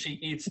 she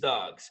eats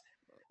dogs,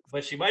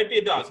 but she might be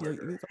a dog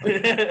murderer.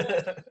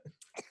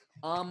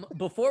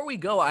 Before we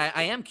go,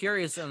 I am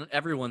curious on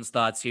everyone's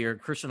thoughts here.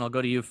 Christian, I'll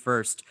go to you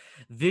first.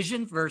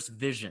 Vision versus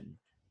Vision.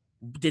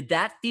 Did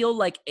that feel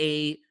like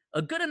a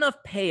good enough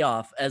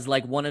payoff as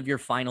like one of your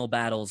final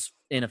battles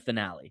in a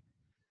finale?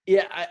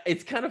 Yeah,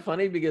 it's kind of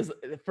funny because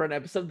for an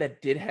episode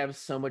that did have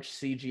so much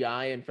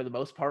CGI and for the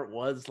most part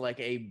was like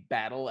a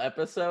battle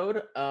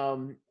episode,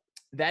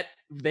 that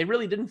they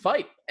really didn't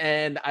fight.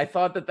 And I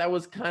thought that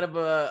was kind of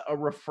a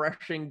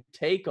refreshing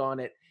take on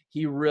it.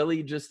 He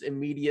really just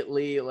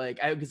immediately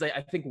because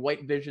I think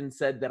White Vision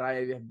said that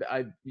I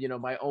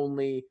my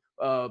only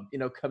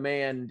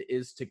command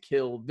is to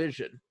kill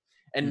Vision.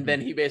 And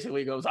then he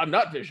basically goes, "I'm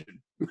not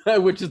Vision,"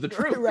 which is the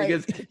truth,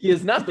 because he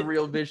is not the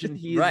real Vision.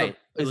 He is Right.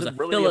 It was a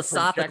really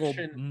philosophical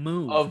projection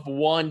move of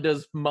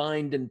Wanda's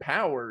mind and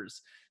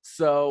powers.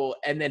 So,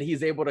 and then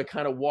he's able to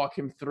kind of walk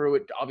him through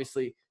it,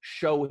 obviously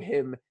show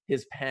him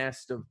his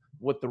past of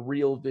what the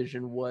real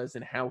Vision was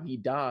and how he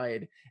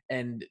died.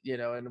 And,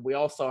 and we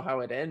all saw how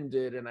it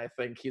ended. And I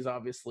think he's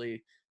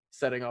obviously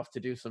setting off to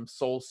do some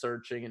soul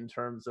searching in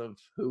terms of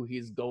who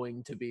he's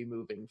going to be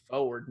moving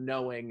forward,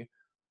 knowing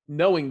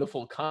the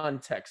full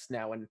context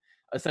now and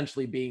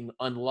essentially being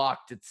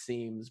unlocked, it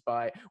seems,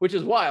 which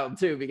is wild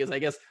too, because I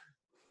guess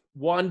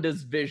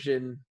Wanda's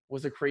vision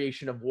was a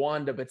creation of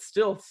Wanda, but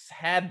still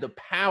had the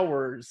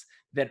powers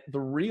that the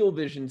real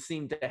Vision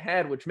seemed to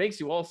have, which makes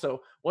you also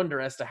wonder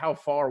as to how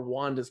far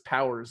Wanda's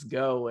powers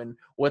go and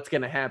what's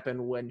going to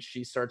happen when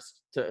she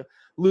starts to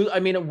lose. I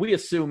mean, we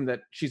assume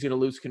that she's going to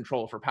lose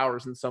control of her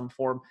powers in some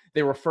form.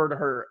 They refer to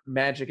her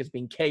magic as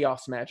being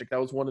chaos magic. That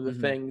was one of the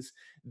things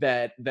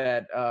that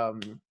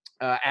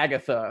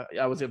Agatha,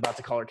 I was about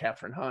to call her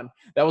Catherine Hahn.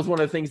 That was one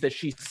of the things that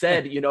she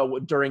said,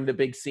 during the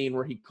big scene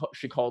where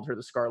she called her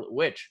the Scarlet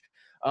Witch.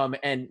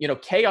 And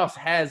chaos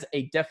has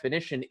a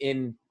definition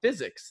in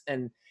physics,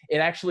 and it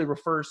actually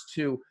refers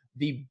to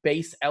the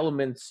base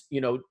elements,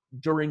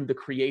 during the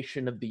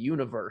creation of the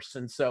universe.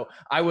 And so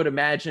I would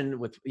imagine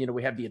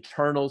we have the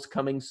Eternals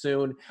coming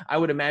soon. I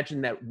would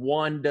imagine that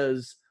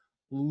Wanda's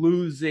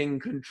losing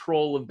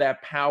control of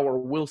that power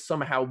will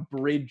somehow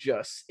bridge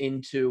us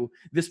into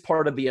this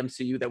part of the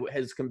MCU that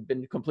has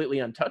been completely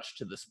untouched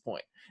to this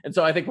point. And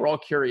so I think we're all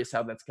curious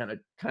how that's going to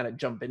kind of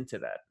jump into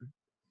that.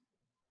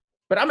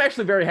 But I'm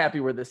actually very happy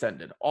where this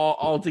ended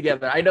all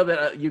together. I know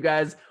that you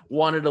guys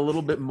wanted a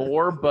little bit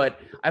more, but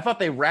I thought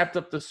they wrapped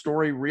up the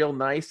story real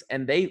nice,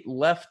 and they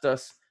left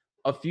us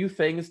a few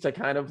things to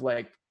kind of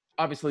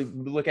obviously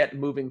look at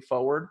moving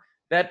forward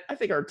that I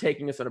think are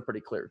taking us in a pretty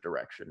clear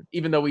direction,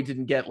 even though we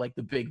didn't get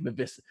the big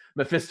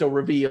Mephisto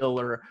reveal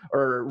or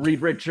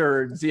Reed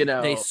Richards,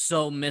 They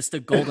so missed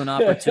a golden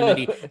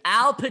opportunity.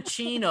 Al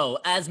Pacino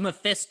as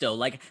Mephisto.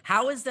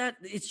 How is that?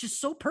 It's just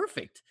so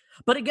perfect.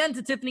 But again,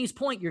 to Tiffany's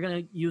point, you're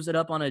going to use it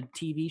up on a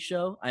TV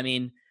show. I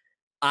mean,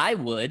 I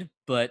would,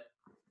 but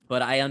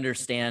I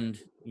understand,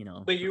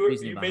 But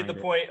you made the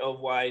point of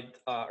why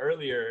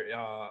earlier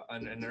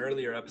in an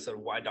earlier episode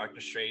why Doctor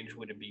Strange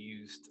wouldn't be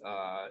used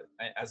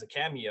as a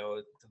cameo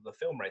to the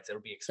film rights.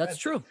 It'll be expensive. That's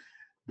true.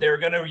 they're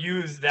gonna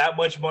use that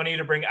much money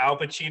to bring Al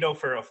Pacino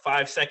for a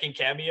 5-second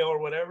cameo or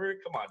whatever.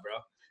 Come on, bro.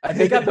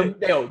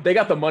 They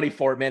got the money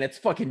for it, man. It's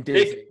fucking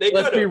Disney. They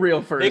Let's be could've.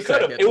 real for They a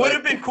could have. second. It would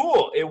have been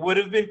cool. It would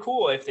have been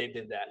cool if they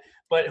did that.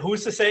 But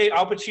who's to say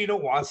Al Pacino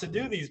wants to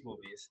do these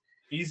movies?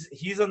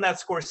 He's on that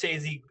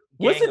Scorsese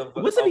gang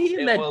Wasn't he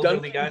in that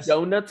elderly Dunkin'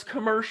 Donuts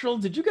commercial?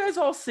 Did you guys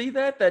all see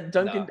that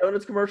Dunkin'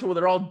 Donuts commercial where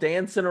they're all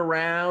dancing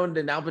around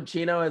and Al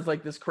Pacino has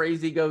like this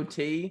crazy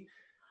goatee?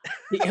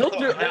 He'll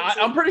do.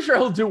 I'm pretty sure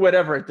he'll do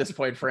whatever at this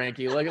point,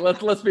 Frankie. Like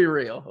let's be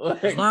real.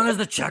 As long as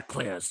the check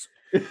clears.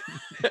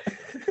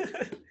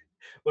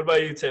 What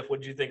about you, Tiff?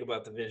 What did you think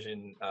about the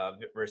Vision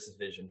versus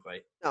Vision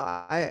fight? No,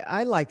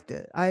 I liked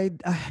it.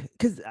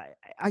 Because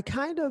I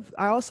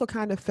also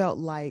kind of felt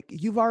like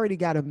you've already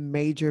got a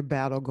major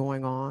battle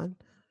going on,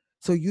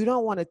 so you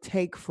don't want to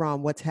take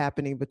from what's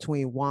happening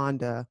between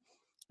Wanda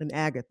and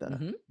Agatha.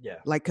 Mhm. Yeah.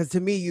 Like, because to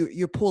me,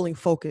 you're pulling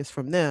focus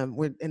from them,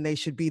 and they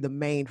should be the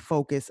main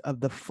focus of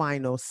the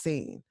final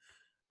scene.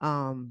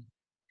 And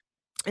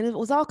it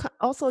was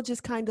also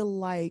just kind of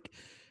like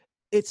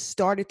it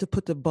started to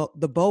put the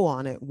bow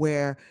on it,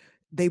 where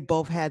they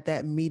both had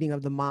that meeting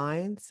of the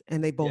minds,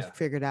 and they both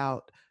figured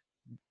out,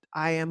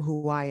 I am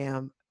who I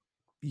am,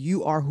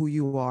 you are who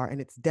you are,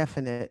 and it's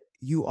definite,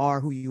 you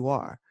are who you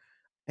are.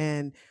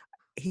 And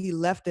he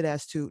left it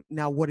as to,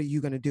 now what are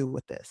you going to do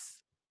with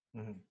this?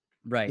 Mm-hmm.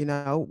 Right. You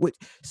know,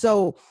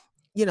 so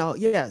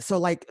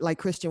like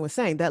Christian was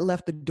saying, that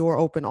left the door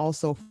open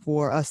also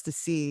for us to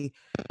see,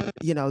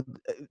 you know,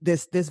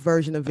 this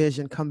version of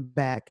Vision come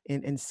back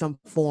in some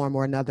form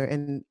or another.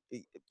 And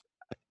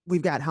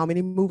we've got how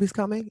many movies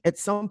coming? At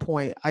some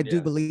point, I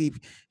do believe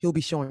he'll be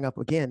showing up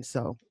again.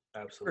 So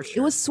absolutely,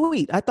 it was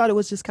sweet. I thought it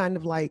was just kind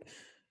of like,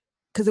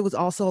 because it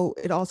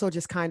also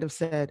just kind of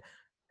said,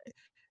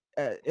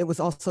 it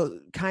was also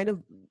kind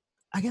of,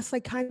 I guess,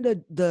 like kind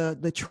of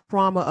the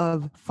trauma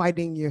of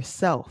fighting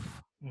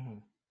yourself. Mm-hmm.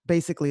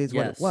 Basically is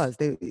what it was.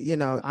 They, you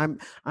know,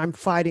 I'm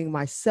fighting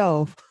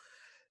myself,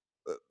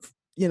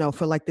 you know,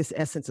 for like this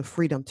essence of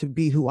freedom to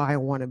be who I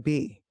want to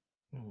be.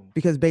 Mm-hmm.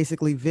 Because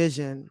basically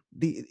Vision,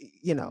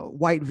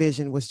 White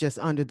Vision was just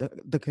under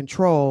the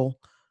control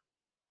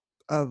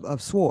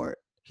of Sword.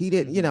 He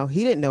didn't,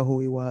 he didn't know who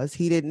he was.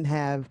 He didn't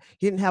have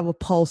a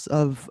pulse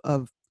of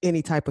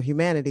any type of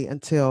humanity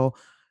until,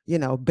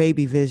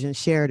 baby Vision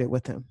shared it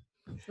with him.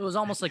 It was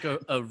almost like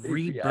a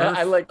rebirth.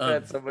 I like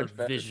that so much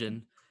better.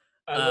 Vision.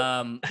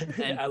 And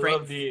I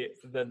love the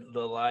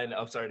line.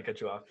 I'm sorry to cut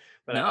you off,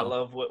 but I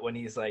love when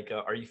he's like,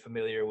 "Are you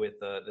familiar with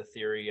the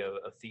theory of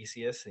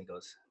Theseus?" And he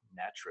goes,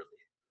 "Naturally."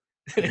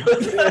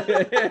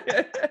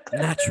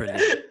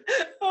 Naturally.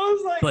 I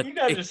was like, but "You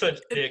guys are such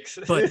dicks."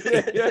 But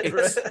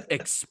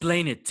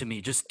explain it to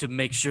me, just to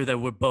make sure that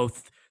we're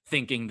both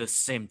thinking the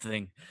same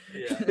thing.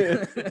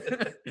 Yeah.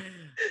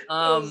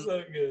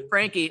 So good.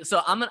 Frankie,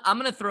 so I'm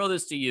gonna throw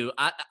this to you.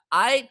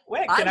 Wait,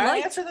 can I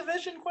answer the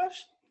Vision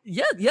question?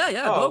 Yeah.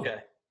 Oh, go.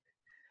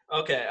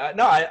 Okay.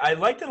 No, I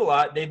liked it a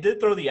lot. They did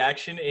throw the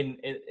action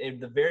in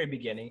the very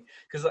beginning,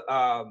 because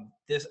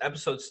this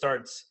episode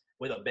starts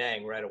with a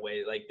bang right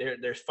away. Like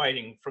they're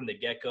fighting from the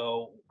get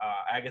go.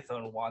 Agatha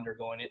and Wanda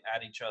going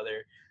at each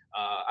other.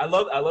 I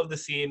love the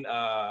scene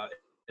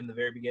in the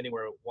very beginning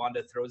where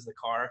Wanda throws the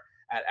car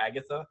at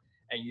Agatha,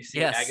 and you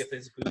see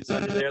Agatha's boots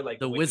under there, like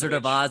the Wizard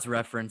of Oz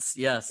reference.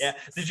 Yes. Yeah.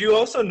 Did you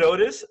also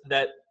notice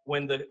that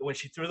when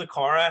she threw the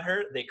car at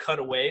her, they cut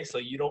away so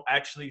you don't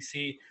actually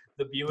see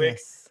the Buick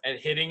and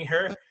hitting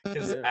her,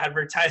 because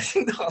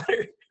advertising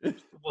dollar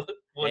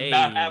would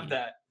not have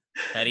that.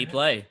 Heady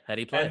play.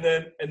 And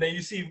then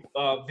you see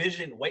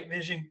White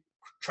Vision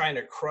trying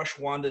to crush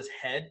Wanda's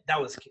head. That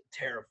was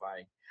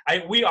terrifying.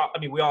 We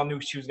all knew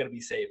she was gonna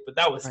be safe, but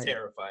that was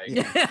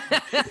terrifying.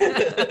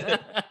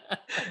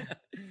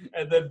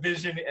 And then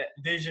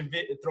Vision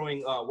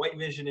throwing White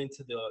Vision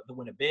into the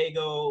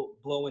Winnebago,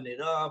 blowing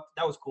it up.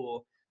 That was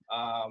cool.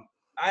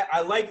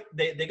 I like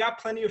they got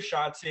plenty of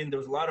shots in. There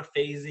was a lot of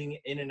phasing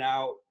in and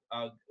out,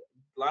 a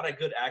lot of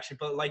good action.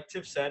 But like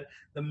Tiff said,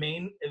 the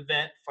main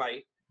event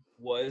fight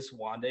was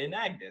Wanda and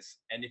Agnes.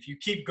 And if you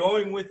keep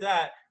going with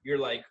that, you're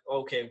like,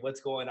 okay, what's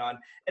going on?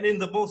 And in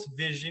the most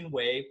Vision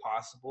way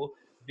possible,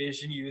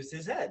 Vision used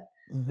his head.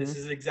 Mm-hmm. This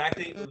is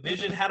exactly,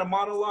 Vision had a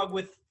monologue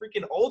with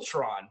freaking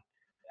Ultron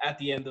at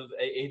the end of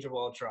Age of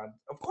Ultron.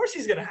 Of course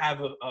he's going to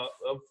have a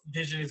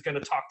Vision is going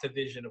to talk to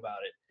Vision about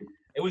it.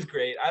 It was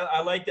great.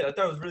 I liked it. I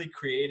thought it was really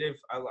creative.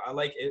 I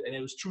like it, and it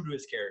was true to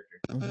his character.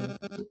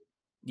 Mm-hmm.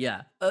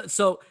 Yeah.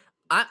 So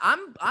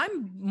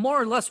I'm more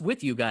or less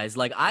with you guys.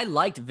 Like, I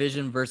liked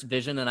Vision versus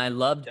Vision, and I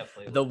loved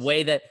the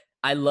way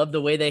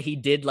that he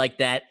did like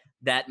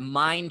that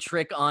mind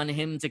trick on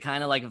him to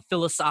kind of like a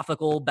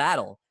philosophical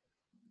battle.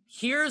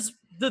 Here's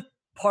the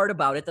part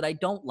about it that I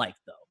don't like,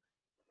 though.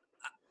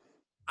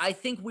 I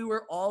think we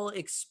were all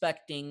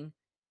expecting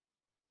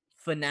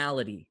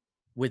finality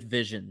with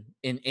Vision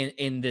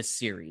in this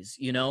series,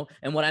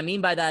 And what I mean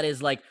by that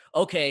is, like,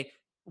 okay,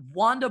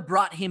 Wanda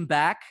brought him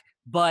back,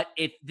 but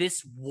if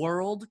this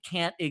world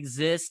can't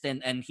exist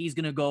and he's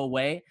going to go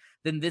away,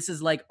 then this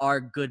is like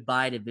our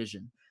goodbye to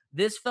Vision.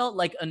 This felt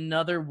like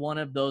another one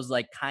of those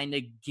like kind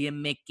of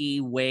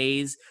gimmicky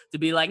ways to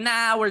be like,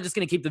 nah, we're just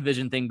going to keep the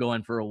Vision thing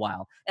going for a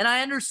while. And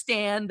I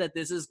understand that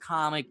this is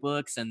comic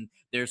books and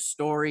there's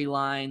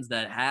storylines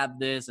that have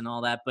this and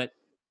all that, but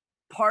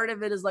part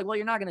of it is like, well,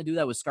 you're not going to do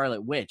that with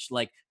Scarlet Witch.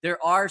 Like, there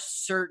are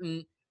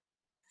certain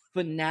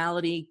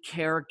finality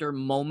character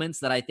moments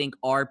that I think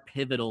are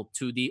pivotal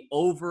to the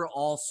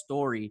overall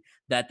story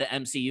that the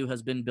MCU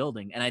has been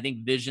building. And I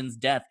think Vision's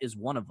death is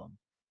one of them.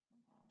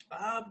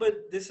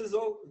 But this is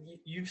all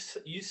you've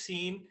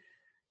seen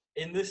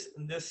in this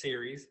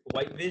series.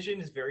 White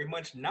Vision is very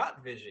much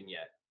not Vision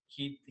yet.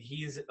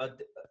 He's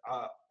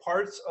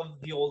parts of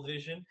the old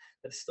Vision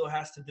that still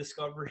has to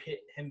discover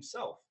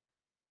himself.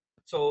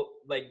 So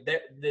like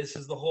this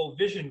is the whole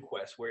Vision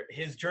quest where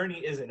his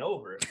journey isn't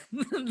over.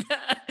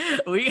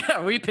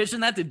 Are we pitching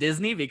that to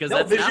Disney? Because no,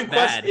 that's Vision not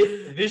Quest.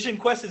 bad. Vision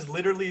Quest is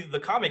literally the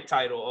comic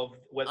title of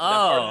what that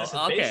part of this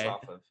is based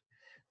off of.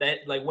 That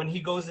like when he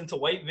goes into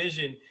White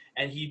Vision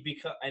and he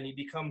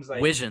becomes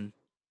like Vision.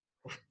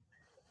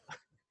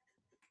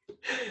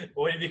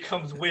 When he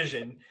becomes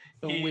Vision,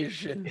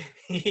 Vision.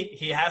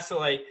 He has to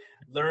like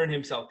learn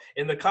himself.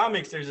 In the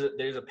comics,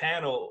 there's a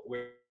panel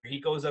where he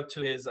goes up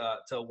to his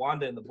to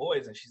Wanda and the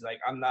boys, and she's like,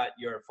 "I'm not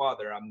your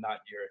father. I'm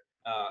not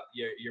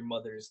your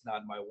mother's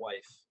not my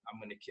wife. I'm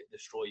gonna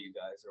destroy you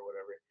guys or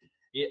whatever."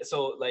 Yeah,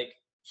 so like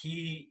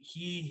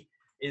he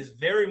is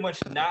very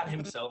much not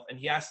himself, and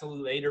he has to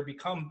later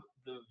become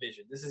the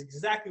Vision. This is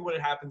exactly what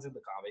happens in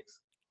the comics.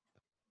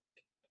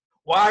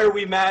 Why are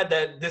we mad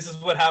that this is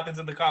what happens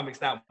in the comics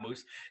now,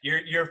 Moose?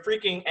 Your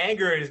freaking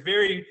anger is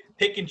very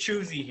pick and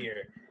choosy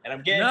here, and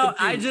I'm getting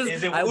confused.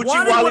 Is it I Uchi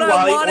wanted Wally what I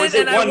Wally, wanted, or is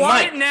it and I one want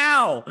Mike? it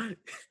now.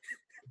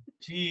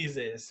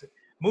 Jesus,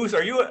 Moose,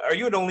 are you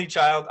an only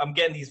child? I'm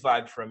getting these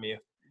vibes from you.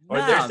 Or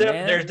Nah,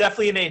 there's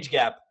definitely an age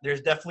gap. There's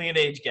definitely an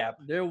age gap.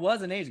 There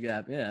was an age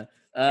gap, yeah.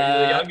 Are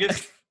you the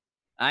youngest?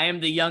 I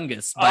am the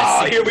youngest.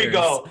 By 6 here we years.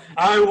 go.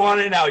 I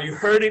want it now. You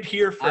heard it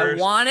here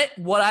first. I want it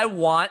what I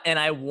want, and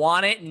I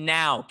want it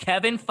now.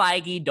 Kevin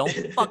Feige,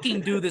 don't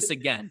fucking do this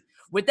again.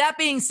 With that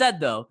being said,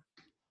 though,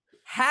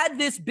 had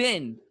this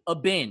been a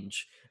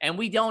binge, and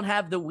we don't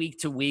have the week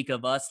to week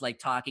of us like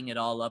talking it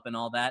all up and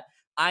all that,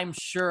 I'm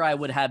sure I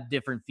would have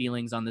different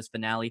feelings on this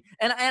finale.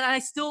 And I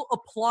still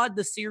applaud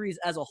the series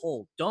as a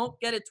whole. Don't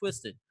get it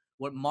twisted.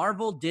 What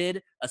Marvel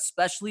did,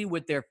 especially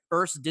with their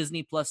first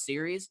Disney Plus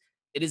series,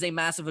 it is a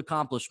massive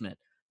accomplishment.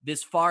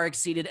 This far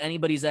exceeded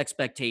anybody's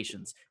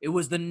expectations. It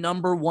was the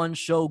 #1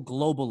 show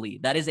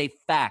globally. That is a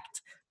fact.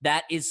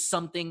 That is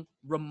something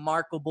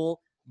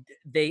remarkable.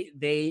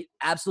 They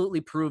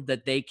absolutely proved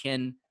that they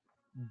can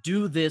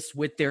do this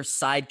with their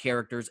side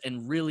characters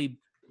and really,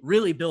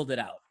 really build it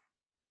out.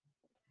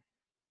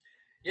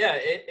 Yeah,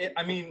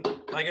 I mean,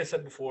 like I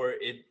said before,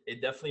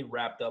 it definitely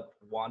wrapped up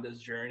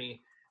Wanda's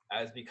journey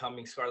as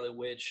becoming Scarlet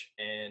Witch,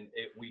 and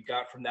we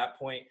got from that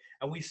point,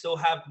 and we still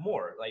have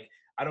more. Like,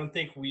 I don't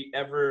think we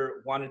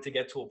ever wanted to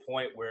get to a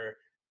point where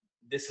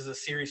this is a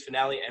series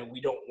finale and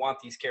we don't want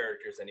these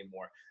characters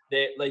anymore.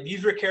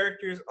 These were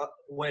characters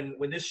when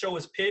this show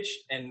was pitched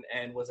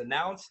and was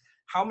announced.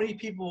 How many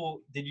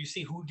people did you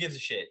see? Who gives a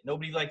shit?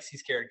 Nobody likes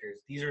these characters.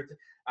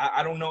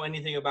 I don't know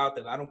anything about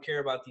them. I don't care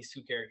about these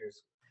two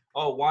characters.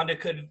 Oh, Wanda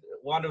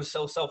was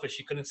so selfish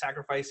she couldn't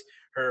sacrifice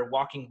her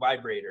walking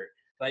vibrator.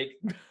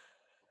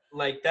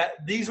 Like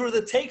that. These were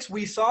the takes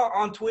we saw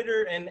on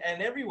Twitter and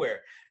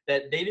everywhere,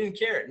 that they didn't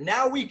care.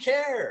 Now we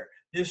care.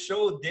 This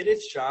show did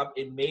its job.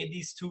 It made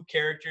these two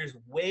characters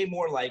way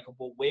more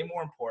likable, way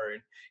more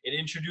important. It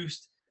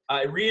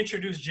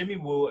reintroduced Jimmy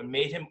Woo and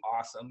made him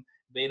awesome,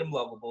 made him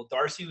lovable.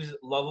 Darcy was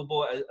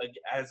lovable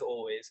as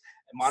always.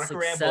 And Monica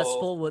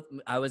Rambeau.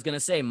 I was going to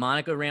say,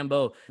 Monica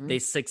Rambeau, they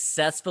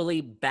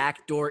successfully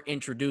backdoor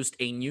introduced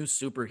a new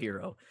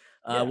superhero.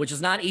 Which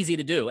is not easy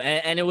to do.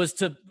 And it was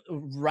to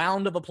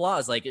round of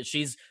applause. Like,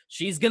 she's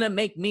going to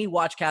make me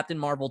watch Captain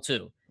Marvel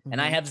too. And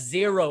I have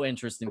zero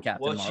interest in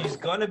Captain Marvel. Well, she's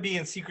going to be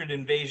in Secret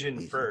Invasion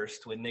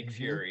first with Nick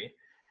Fury.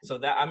 So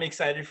that I'm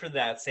excited for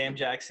that. Sam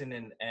Jackson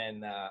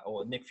and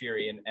Nick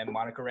Fury and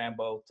Monica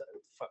Rambeau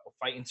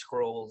fighting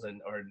Skrulls and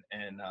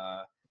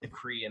the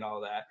Kree and all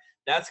that.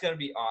 That's going to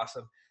be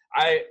awesome.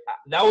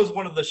 That was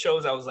one of the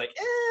shows I was like,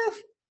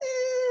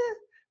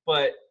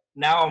 but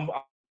now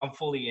I'm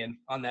fully in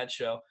on that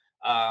show.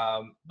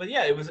 But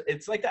yeah,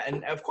 it's like that.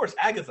 And of course,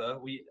 Agatha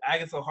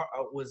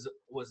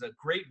was a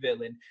great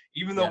villain,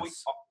 even though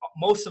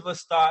most of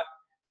us thought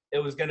it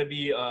was going to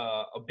be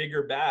a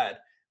bigger bad.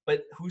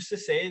 But who's to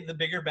say the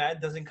bigger bad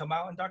doesn't come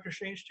out in Doctor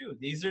Strange too?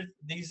 These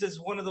is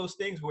one of those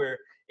things where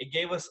it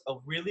gave us a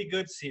really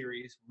good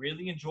series,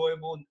 really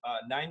enjoyable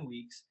 9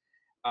 weeks,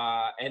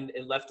 and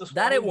it left us.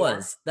 It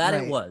was.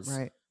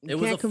 Right. It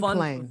was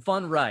a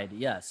fun ride.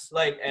 Yes.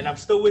 And I'm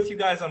still with you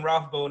guys on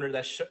Ralph Boner.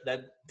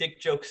 That dick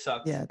joke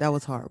sucked. Yeah, that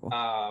was horrible.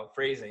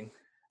 Phrasing.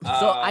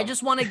 So I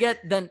just want to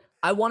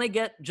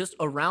get just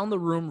around the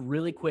room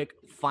really quick.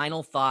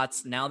 Final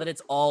thoughts now that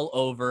it's all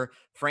over.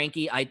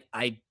 Frankie,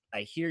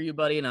 I hear you,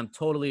 buddy, and I'm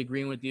totally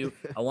agreeing with you.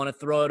 I want to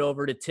throw it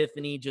over to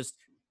Tiffany. Just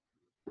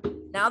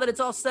now that it's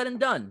all said and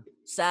done,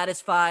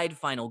 satisfied?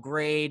 Final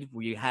grade?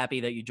 Were you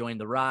happy that you joined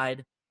the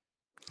ride?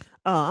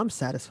 I'm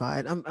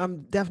satisfied.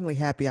 I'm definitely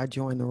happy I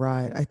joined the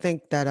ride. I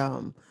think that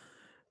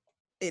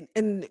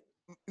in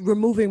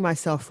removing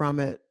myself from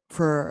it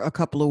for a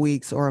couple of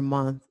weeks or a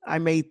month, I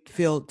may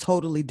feel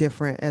totally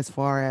different as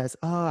far as,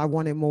 oh, I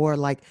wanted more.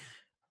 Like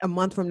a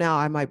month from now,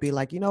 I might be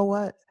like, you know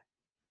what?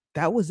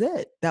 That was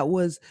it. That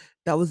was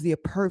the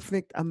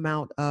perfect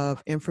amount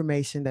of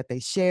information that they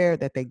shared,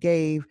 that they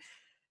gave,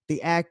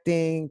 the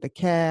acting, the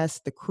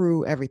cast, the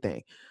crew,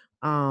 everything.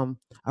 I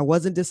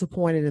wasn't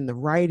disappointed in the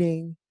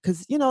writing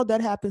because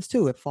that happens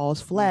too. It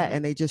falls flat,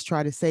 and they just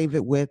try to save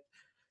it with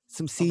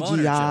some A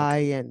boner joke.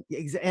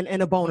 CGI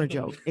and a boner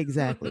joke.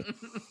 Exactly.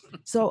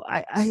 So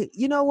I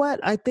you know what?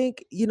 I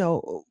think,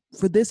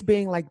 for this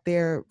being like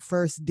their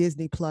first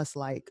Disney Plus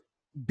like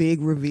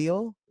big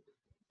reveal,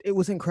 it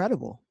was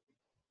incredible.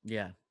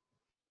 Yeah.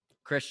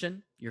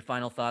 Christian, your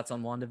final thoughts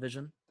on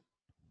WandaVision?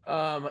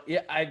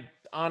 Yeah, I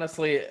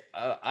honestly,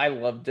 I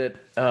loved it.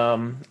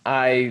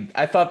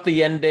 I thought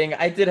the ending,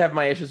 I did have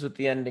my issues with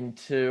the ending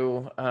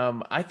too.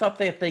 I thought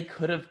that they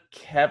could have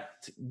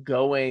kept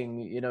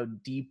going,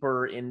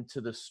 deeper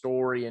into the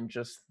story and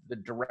just the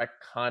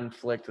direct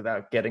conflict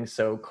without getting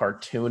so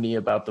cartoony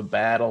about the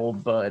battle.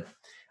 But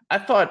I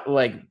thought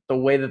like the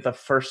way that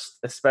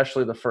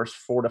especially the first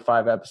 4 to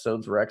 5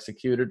 episodes were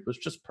executed was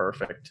just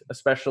perfect,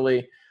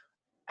 especially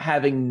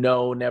having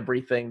known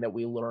everything that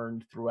we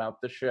learned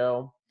throughout the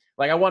show.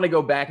 Like, I want to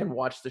go back and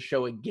watch the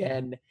show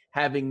again,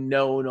 having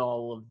known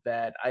all of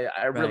that.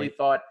 I really Right.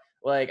 thought,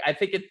 like, I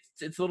think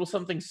it's a little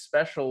something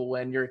special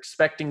when you're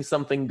expecting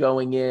something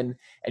going in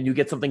and you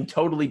get something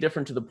totally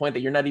different to the point that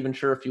you're not even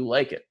sure if you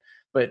like it.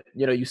 But,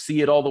 you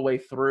see it all the way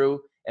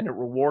through and it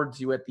rewards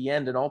you at the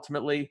end. And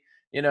ultimately,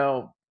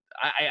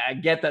 I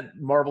get that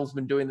Marvel's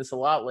been doing this a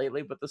lot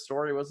lately, but the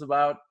story was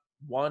about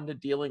Wanda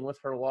dealing with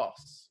her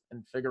loss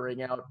and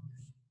figuring out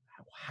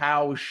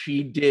how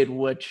she did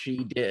what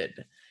she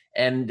did.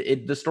 And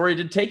the story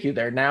did take you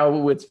there.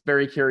 Now it's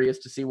very curious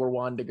to see where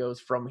Wanda goes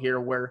from here,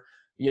 where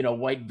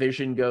White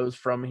Vision goes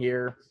from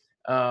here.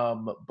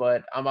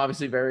 But I'm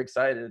obviously very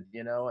excited,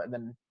 and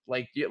then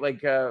like you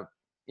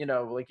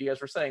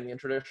guys were saying, the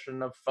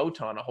introduction of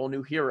Photon, a whole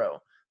new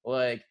hero.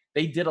 Like,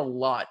 they did a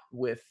lot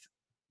with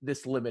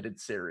this limited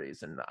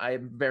series, and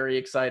I'm very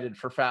excited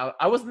for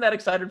I wasn't that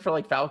excited for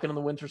like Falcon and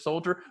the Winter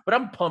Soldier, but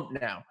I'm pumped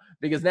now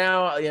because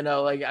now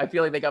I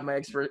feel like they got my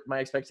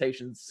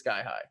expectations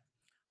sky high.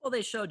 Well,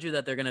 they showed you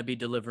that they're going to be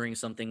delivering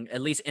something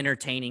at least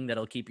entertaining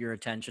that'll keep your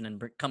attention and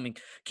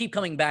keep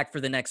coming back for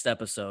the next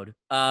episode.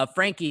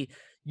 Frankie,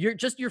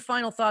 your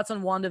final thoughts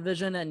on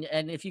WandaVision,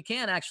 and if you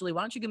can, actually,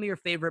 why don't you give me your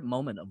favorite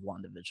moment of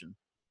WandaVision?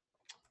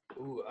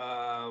 Ooh,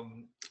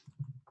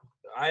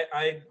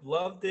 I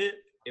loved it.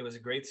 It was a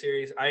great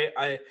series.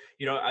 I'm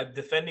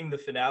defending the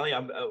finale.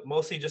 I'm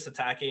mostly just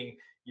attacking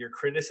your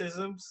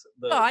criticisms.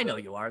 I know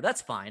you are.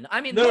 That's fine.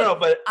 I mean, no,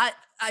 but I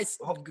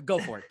go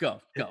for it. Go.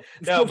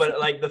 No, but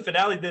like the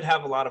finale did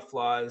have a lot of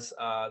flaws.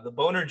 The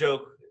boner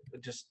joke,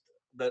 just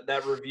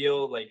that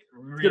reveal, like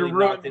really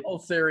ruined the whole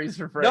series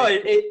for Frank. No,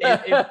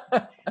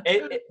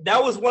 it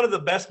that was one of the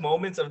best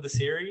moments of the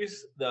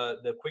series,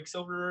 the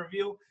Quicksilver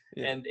reveal,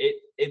 and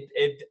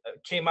it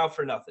came out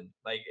for nothing.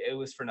 Like, it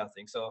was for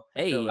nothing. So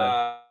hey,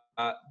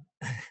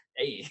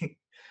 hey.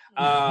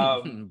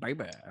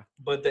 Baby.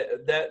 But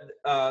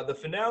the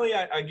finale,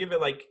 I give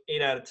it like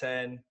 8 out of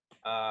 10.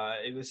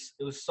 It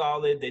was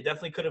solid. They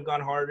definitely could have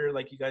gone harder,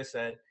 like you guys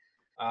said.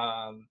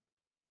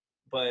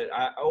 But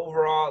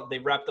overall, they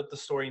wrapped up the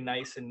story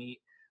nice and neat.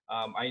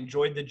 I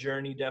enjoyed the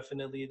journey,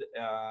 definitely.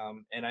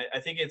 And I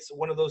think it's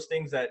one of those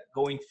things that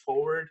going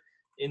forward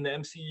in the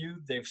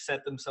MCU, they've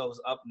set themselves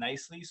up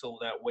nicely so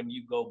that when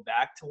you go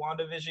back to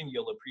WandaVision,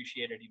 you'll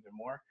appreciate it even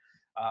more.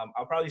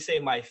 I'll probably say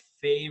my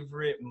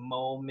favorite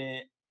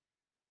moment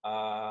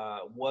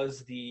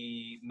was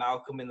the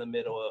Malcolm in the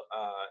Middle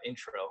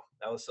intro.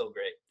 That was so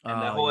great.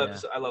 And that whole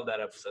episode, I love that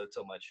episode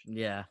so much.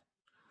 Yeah.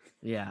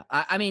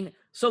 I mean,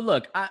 so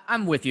look,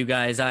 I'm with you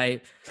guys. I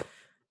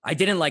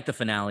didn't like the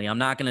finale. I'm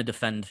not going to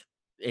defend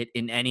it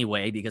in any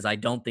way because I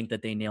don't think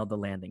that they nailed the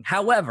landing.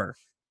 However,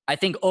 I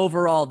think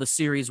overall the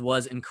series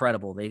was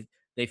incredible.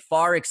 They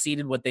far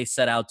exceeded what they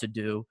set out to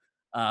do.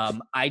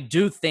 I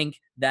do think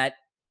that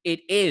it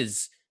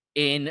is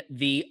in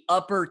the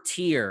upper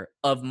tier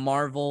of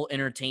Marvel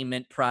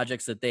Entertainment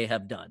projects that they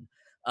have done.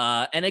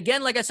 And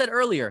again, like I said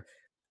earlier,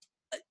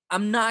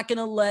 I'm not going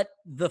to let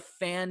the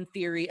fan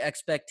theory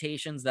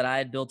expectations that I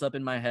had built up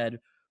in my head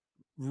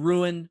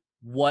ruin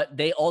what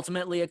they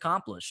ultimately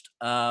accomplished.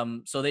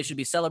 So they should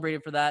be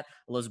celebrated for that.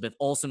 Elizabeth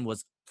Olsen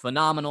was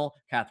phenomenal.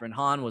 Catherine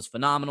Hahn was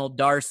phenomenal.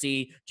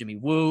 Darcy, Jimmy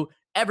Woo,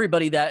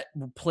 everybody that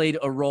played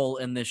a role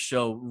in this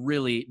show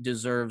really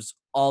deserves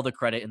all the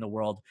credit in the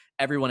world.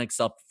 Everyone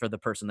except for the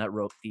person that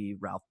wrote the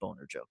Ralph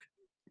Boner joke.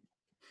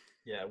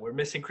 Yeah, we're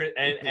missing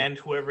and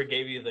whoever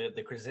gave you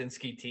the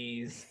Krasinski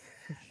tease.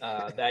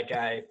 That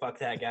guy, fuck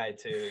that guy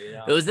too.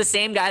 It was the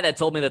same guy that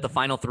told me that the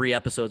final 3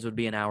 episodes would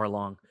be an hour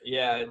long.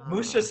 Yeah,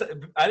 Moose just,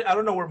 I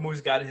don't know where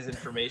Moose got his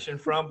information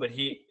from, but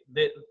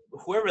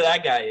whoever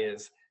that guy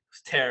is,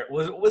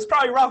 was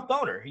probably Ralph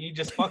Boner. He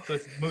just fucked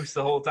with Moose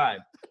the whole time.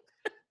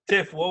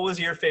 Tiff, what was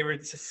your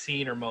favorite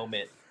scene or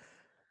moment?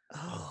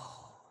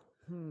 Oh,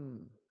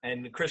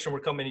 And Christian, we're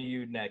coming to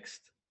you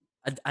next.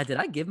 Did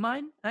I give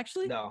mine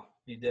actually? No,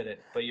 you didn't,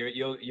 but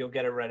you'll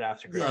get it right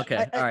after. Christian.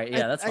 Okay. All right.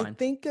 Yeah, that's fine. I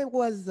think it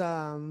was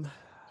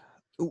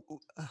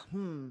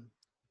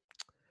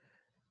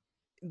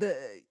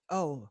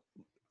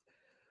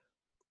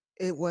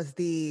it was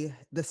the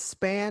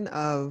span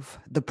of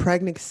the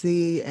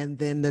pregnancy and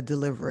then the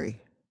delivery.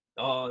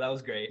 Oh, that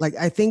was great. Like,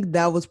 I think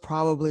that was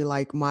probably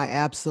like my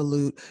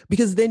absolute,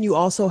 because then you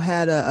also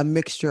had a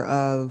mixture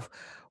of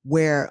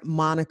where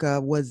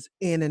Monica was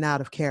in and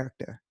out of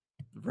character.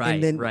 Right.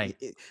 And then, right.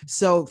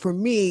 So for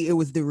me, it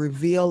was the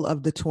reveal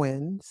of the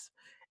twins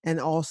and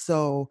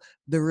also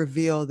the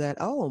reveal that,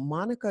 oh,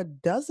 Monica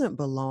doesn't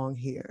belong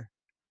here.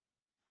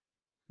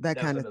 That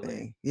kind of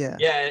thing. Yeah.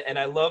 Yeah, and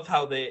I love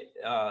how they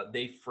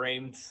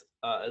framed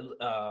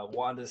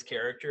Wanda's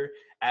character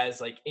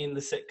as like in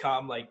the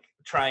sitcom, like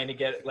trying to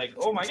get like,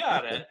 oh my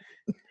god,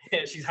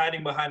 she's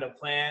hiding behind a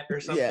plant or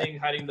something,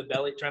 hiding the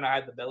belly, trying to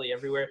hide the belly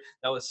everywhere.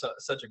 That was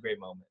such a great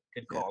moment.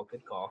 Good call,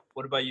 good call.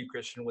 What about you,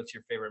 Christian? What's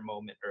your favorite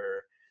moment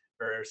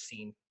or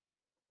scene?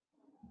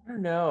 I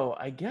don't know.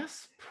 I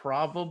guess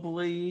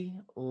probably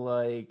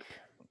like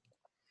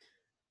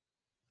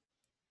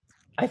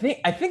I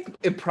think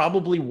it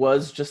probably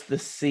was just the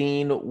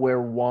scene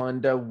where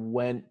Wanda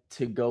went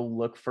to go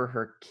look for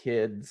her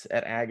kids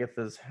at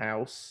Agatha's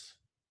house.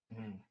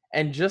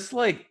 And just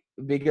like,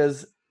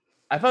 because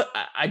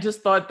I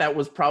just thought that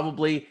was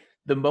probably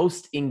the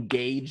most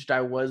engaged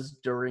I was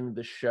during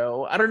the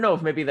show. I don't know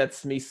if maybe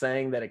that's me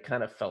saying that it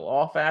kind of fell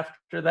off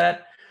after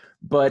that,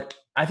 but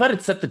I thought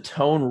it set the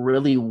tone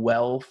really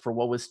well for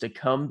what was to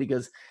come,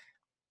 because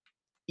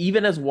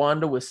even as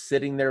Wanda was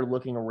sitting there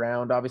looking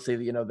around, obviously,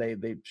 you know,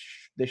 they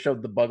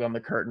showed the bug on the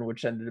curtain,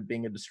 which ended up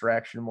being a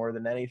distraction more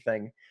than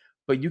anything.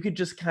 But you could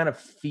just kind of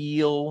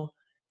feel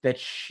that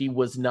she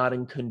was not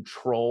in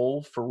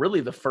control for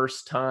really the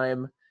first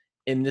time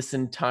in this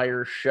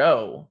entire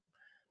show.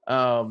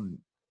 And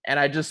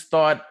I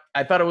thought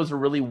it was a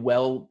really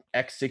well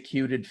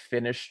executed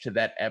finish to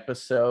that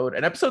episode.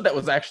 An episode that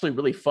was actually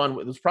really fun.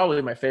 It was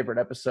probably my favorite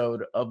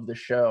episode of the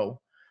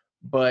show.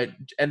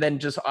 And then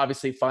just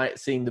obviously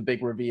seeing the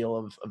big reveal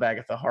of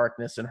Agatha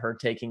Harkness and her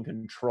taking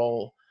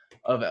control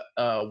of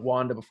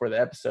Wanda before the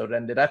episode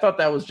ended. I thought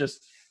that was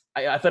just,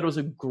 I thought it was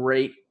a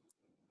great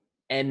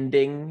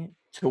ending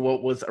to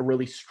what was a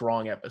really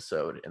strong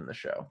episode in the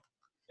show.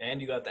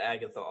 And you got the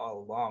Agatha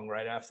all along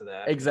right after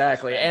that.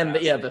 Exactly. And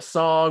the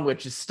song,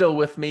 which is still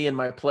with me in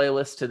my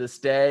playlist to this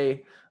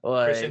day.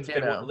 Like, Christian's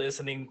been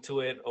listening to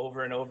it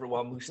over and over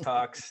while Moose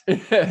talks. Go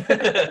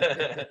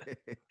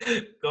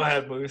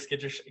ahead, Moose.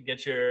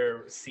 Get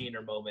your scene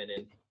or moment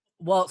in.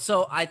 Well,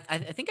 so I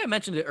think I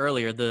mentioned it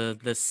earlier,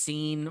 the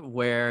scene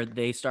where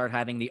they start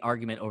having the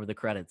argument over the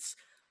credits.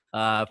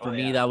 For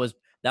me, that was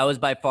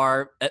by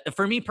far,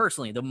 for me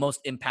personally, the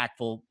most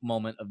impactful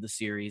moment of the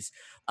series.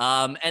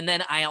 And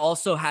then I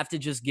also have to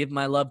just give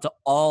my love to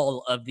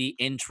all of the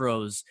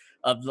intros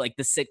of like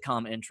the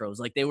sitcom intros.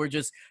 Like they were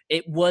just,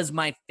 it was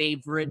my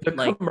favorite. The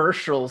like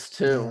commercials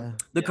too. Yeah.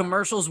 The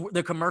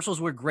commercials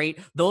were great.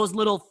 Those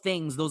little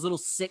things, those little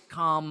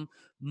sitcom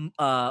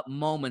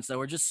moments that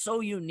were just so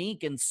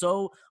unique and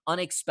so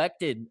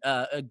unexpected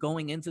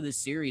going into the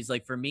series.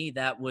 Like for me,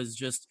 that was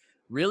just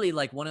really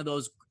like one of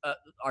those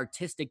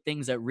artistic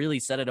things that really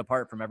set it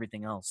apart from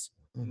everything else.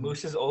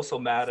 Moose is also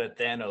mad at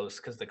Thanos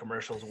because the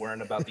commercials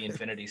weren't about the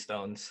Infinity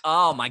Stones.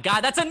 Oh my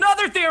God, that's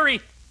another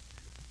theory!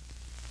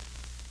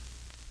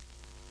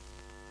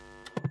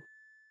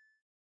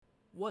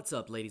 What's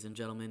up, ladies and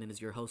gentlemen? It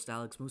is your host,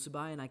 Alex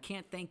Musabai, and I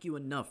can't thank you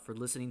enough for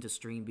listening to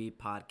Stream Beat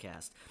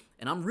Podcast.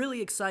 And I'm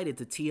really excited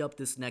to tee up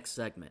this next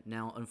segment.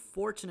 Now,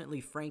 unfortunately,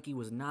 Frankie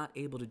was not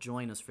able to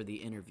join us for the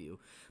interview,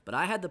 but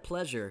I had the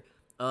pleasure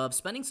of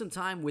spending some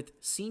time with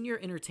senior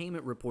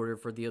entertainment reporter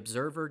for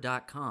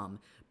TheObserver.com,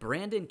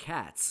 Brandon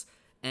Katz,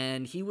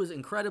 and he was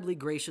incredibly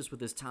gracious with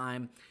his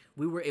time.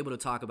 We were able to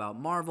talk about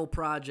Marvel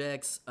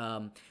projects,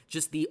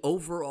 just the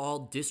overall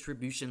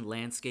distribution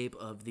landscape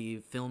of the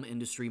film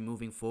industry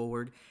moving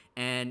forward,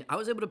 and I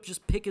was able to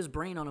just pick his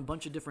brain on a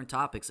bunch of different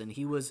topics, and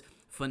he was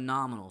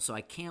phenomenal. So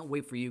I can't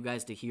wait for you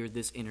guys to hear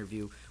this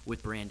interview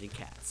with Brandon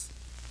Katz.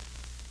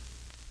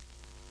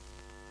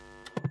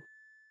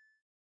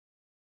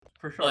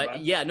 For sure.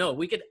 But yeah, no,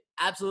 we could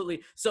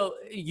absolutely. So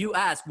you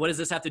asked, what does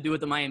this have to do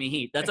with the Miami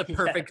Heat? That's a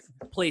perfect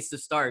place to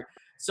start.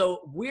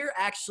 So we're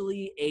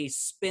actually a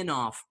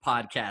spin-off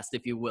podcast,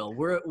 if you will.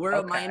 We're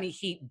a Miami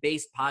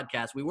Heat-based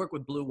podcast. We work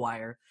with Blue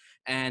Wire,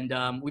 and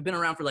we've been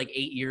around for like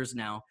 8 years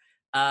now.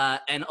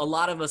 And a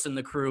lot of us in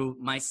the crew,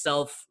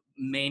 myself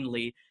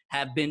mainly,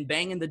 have been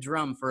banging the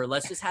drum for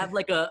let's just have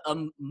like a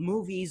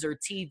movies or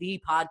TV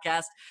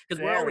podcast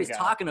because we're always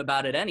talking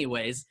about it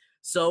anyways.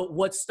 So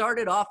what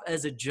started off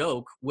as a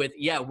joke with,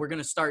 we're going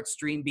to start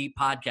Stream Beat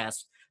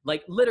Podcast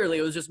Like literally,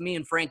 it was just me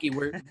and Frankie.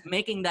 We're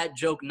making that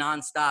joke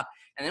nonstop.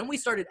 And then we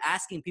started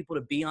asking people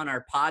to be on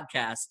our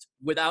podcast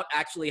without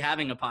actually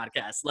having a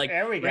podcast. Like,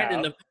 There we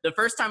Brandon, go. the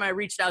first time I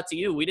reached out to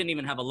you, we didn't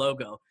even have a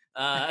logo.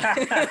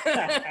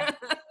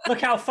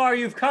 Look how far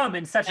you've come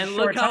in such a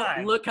short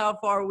time. Look how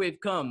far we've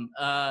come.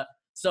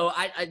 So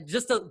I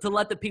just to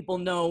let the people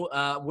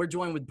know, we're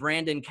joined with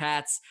Brandon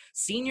Katz,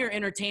 senior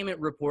entertainment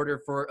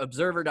reporter for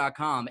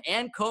Observer.com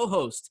and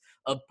co-host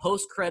of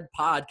Post Cred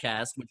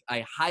Podcast, which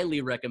I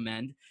highly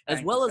recommend,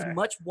 as well as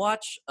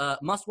must-watch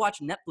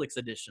Netflix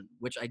edition,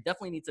 which I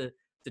definitely need to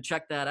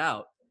check that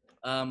out.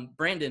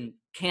 Brandon,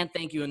 can't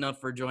thank you enough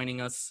for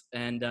joining us,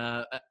 and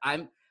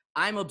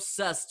I'm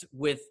obsessed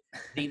with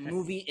the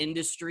movie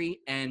industry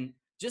and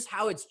just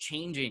how it's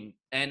changing.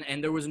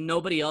 And there was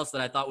nobody else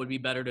that I thought would be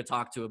better to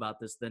talk to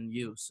about this than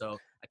you. So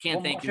I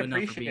can't thank you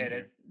enough for being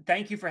here.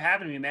 Thank you for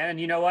having me, man. And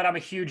you know what? I'm a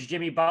huge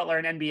Jimmy Butler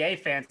and NBA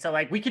fan. So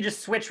like we could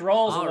just switch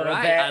roles a little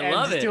bit and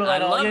just do a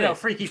little,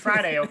 Freaky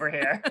Friday over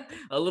here.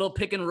 A little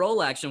pick and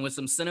roll action with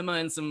some cinema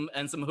and some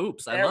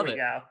hoops. I love it.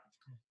 There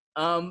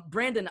we go.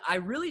 Brandon, I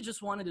really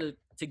just wanted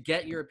to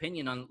get your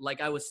opinion on, like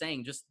I was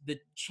saying, just the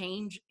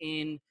change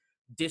in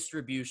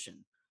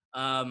distribution.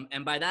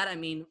 And by that, I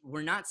mean,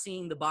 we're not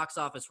seeing the box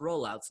office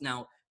rollouts.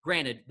 Now,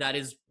 granted, that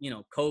is,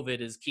 COVID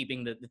is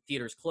keeping the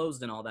theaters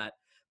closed and all that.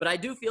 But I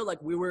do feel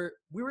like we were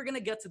going to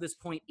get to this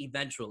point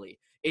eventually.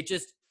 It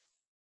just,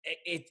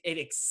 it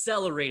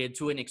accelerated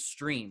to an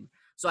extreme.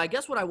 So I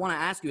guess what I want to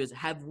ask you is,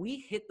 have we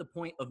hit the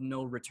point of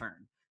no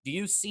return? Do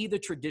you see the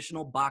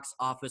traditional box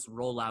office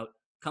rollout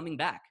coming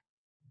back?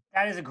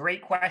 That is a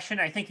great question.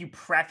 I think you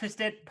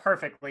prefaced it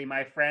perfectly,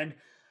 my friend.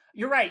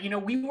 You're right.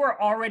 We were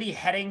already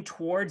heading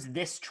towards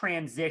this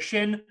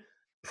transition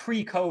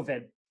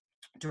pre-COVID.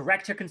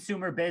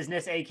 Direct-to-consumer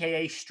business,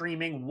 aka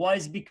streaming,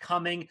 was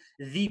becoming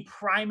the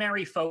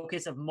primary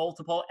focus of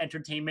multiple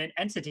entertainment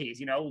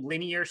entities.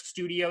 Linear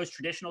studios,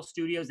 traditional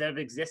studios that have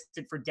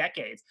existed for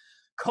decades.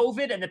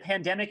 COVID and the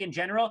pandemic in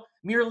general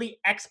merely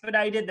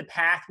expedited the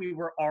path we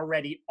were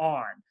already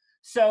on.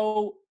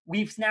 So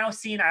we've now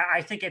seen,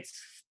 I think it's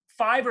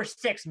 5 or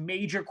 6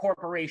 major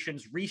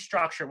corporations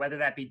restructure, whether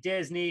that be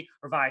Disney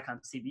or Viacom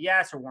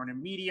CBS or Warner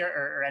Media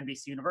or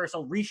NBC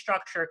Universal,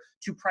 restructure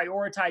to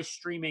prioritize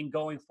streaming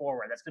going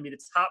forward. That's going to be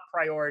the top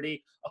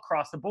priority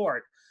across the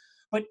board.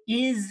 But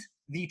is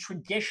the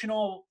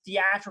traditional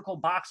theatrical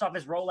box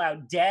office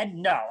rollout dead?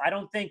 No, I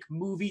don't think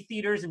movie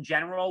theaters in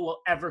general will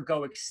ever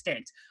go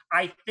extinct.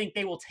 I think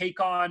they will take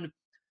on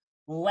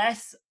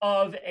less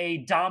of a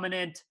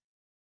dominant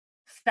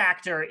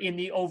factor in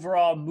the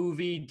overall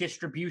movie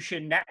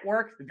distribution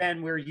network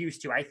than we're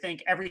used to. I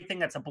think everything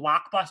that's a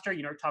blockbuster,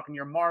 talking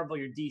your Marvel,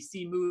 your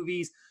DC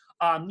movies,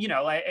 a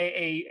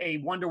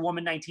Wonder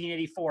Woman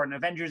 1984, an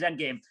Avengers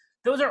Endgame,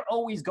 those are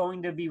always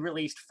going to be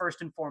released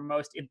first and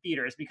foremost in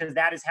theaters because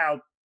that is how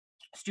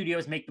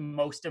studios make the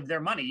most of their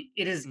money.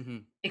 It is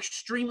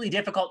extremely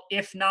difficult,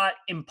 if not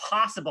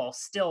impossible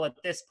still at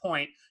this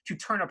point, to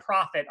turn a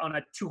profit on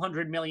a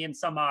 200 million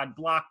some odd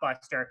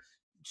blockbuster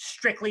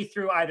strictly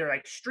through either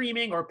like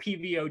streaming or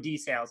PVOD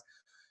sales.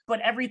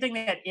 But everything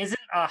that isn't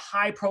a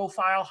high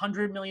profile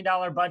 $100 million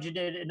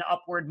budgeted and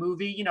upward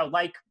movie,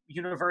 like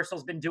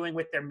Universal's been doing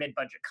with their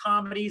mid-budget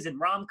comedies and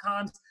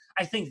rom-coms,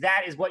 I think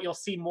that is what you'll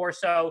see more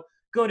so.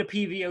 Go to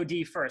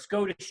PVOD first,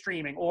 go to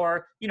streaming,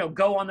 or,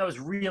 go on those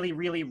really,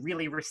 really,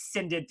 really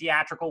rescinded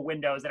theatrical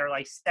windows that are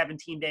like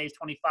 17 days,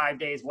 25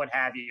 days, what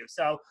have you.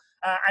 So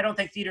I don't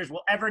think theaters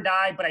will ever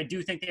die, but I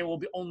do think they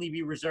will only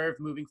be reserved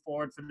moving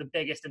forward for the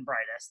biggest and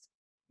brightest.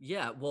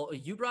 Yeah, well,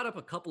 you brought up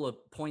a couple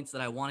of points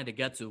that I wanted to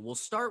get to. We'll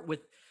start with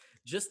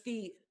just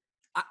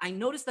I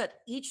noticed that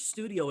each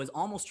studio is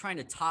almost trying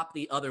to top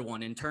the other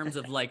one in terms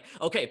of like,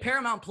 okay,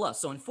 Paramount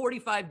Plus, so in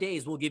 45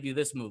 days, we'll give you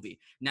this movie.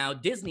 Now,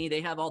 Disney, they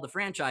have all the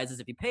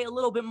franchises. If you pay a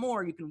little bit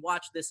more, you can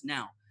watch this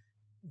now.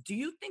 Do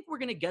you think we're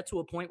going to get to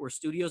a point where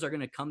studios are going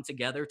to come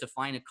together to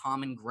find a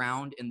common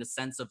ground in the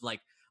sense of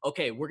like,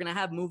 okay, we're going to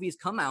have movies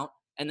come out,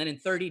 and then in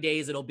 30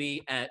 days, it'll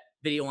be at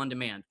video on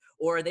demand?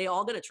 Or are they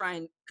all going to try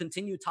and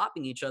continue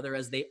topping each other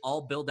as they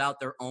all build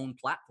out their own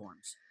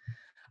platforms?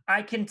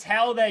 I can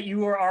tell that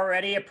you are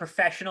already a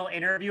professional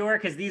interviewer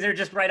because these are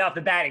just right off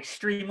the bat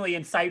extremely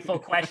insightful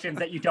questions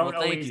that you don't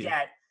always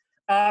get.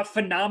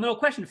 Phenomenal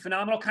question,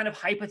 phenomenal kind of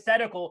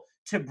hypothetical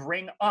to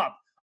bring up.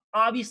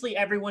 Obviously,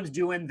 everyone's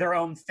doing their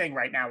own thing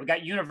right now. We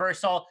got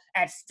Universal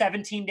at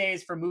 17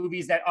 days for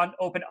movies that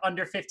open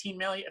under 50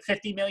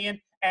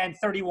 million, and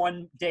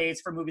 31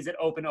 days for movies that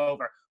open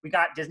over. We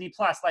got Disney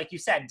Plus, like you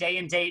said, day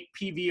and date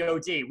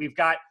PVOD. We've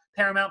got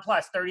Paramount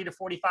Plus, 30 to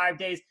 45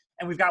 days.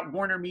 And we've got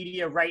Warner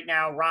Media right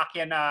now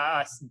rocking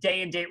a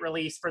day and date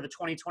release for the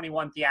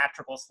 2021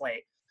 theatrical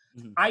slate.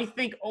 I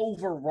think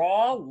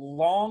overall,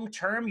 long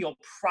term, you'll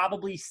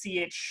probably see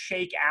it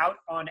shake out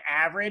on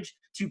average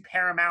to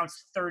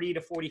Paramount's 30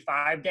 to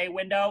 45 day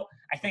window.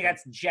 I think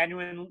that's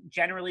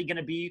generally going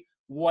to be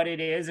what it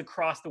is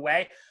across the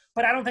way.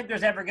 But I don't think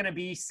there's ever going to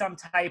be some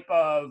type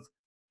of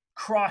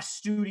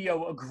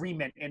cross-studio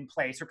agreement in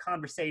place or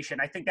conversation.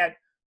 I think that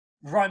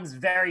runs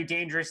very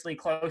dangerously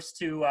close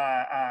to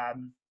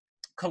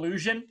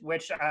collusion,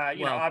 which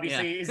Well,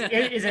 obviously yeah.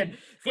 is a If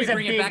we is a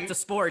bring it back big to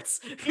sports.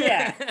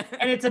 yeah,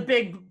 and it's a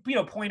big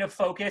point of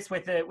focus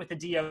with the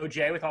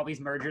DOJ with all these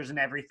mergers and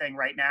everything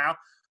right now.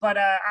 But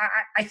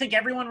I think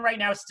everyone right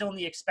now is still in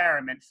the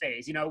experiment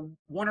phase.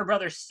 Warner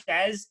Brothers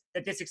says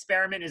that this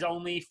experiment is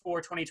only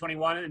for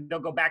 2021, and they'll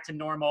go back to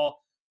normal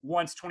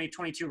once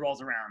 2022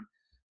 rolls around.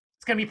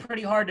 It's going to be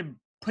pretty hard to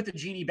put the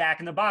genie back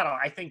in the bottle.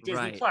 I think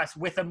Disney Right. Plus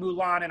with a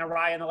Mulan and a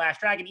Raya and the Last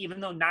Dragon,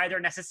 even though neither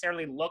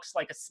necessarily looks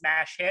like a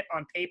smash hit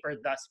on paper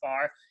thus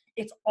far,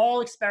 it's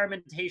all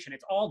experimentation.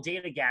 It's all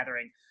data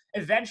gathering.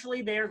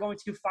 Eventually, they are going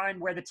to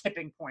find where the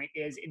tipping point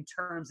is in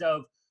terms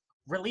of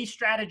release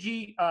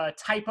strategy,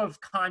 type of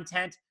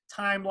content,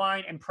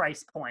 timeline, and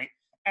price point.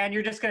 And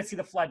you're just going to see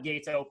the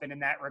floodgates open in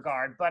that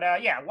regard. But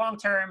long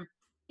term,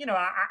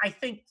 I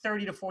think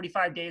 30 to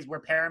 45 days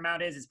where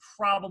Paramount is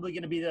probably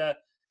going to be the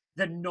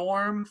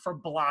norm for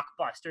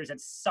blockbusters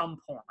at some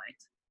point.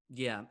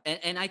 Yeah.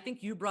 And I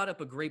think you brought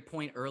up a great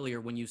point earlier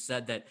when you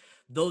said that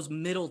those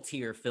middle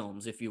tier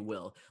films, if you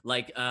will,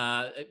 like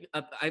I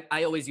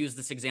always use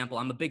this example.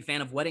 I'm a big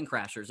fan of Wedding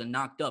Crashers and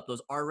Knocked Up,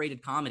 those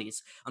R-rated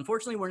comedies.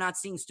 Unfortunately, we're not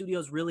seeing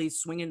studios really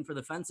swinging for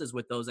the fences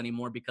with those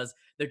anymore because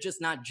they're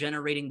just not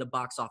generating the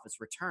box office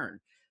return.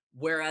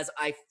 Whereas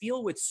I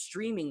feel with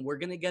streaming, we're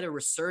going to get a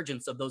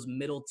resurgence of those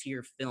middle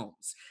tier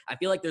films. I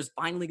feel like there's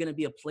finally going to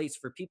be a place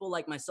for people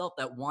like myself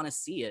that want to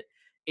see it.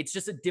 It's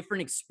just a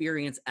different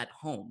experience at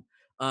home.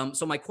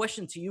 So my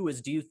question to you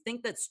is, do you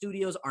think that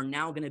studios are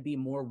now going to be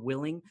more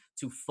willing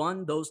to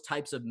fund those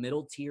types of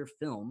middle tier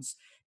films?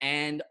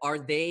 And are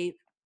they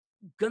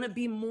going to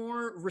be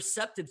more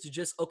receptive to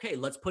just, okay,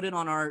 let's put it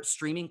on our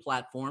streaming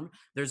platform.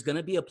 There's going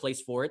to be a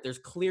place for it. There's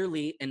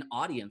clearly an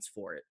audience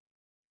for it.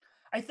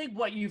 I think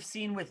what you've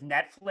seen with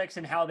Netflix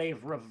and how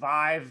they've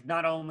revived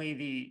not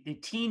only the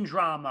teen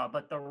drama,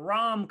 but the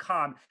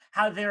rom-com,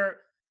 how they're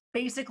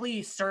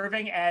basically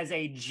serving as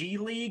a G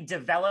League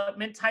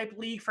development type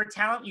league for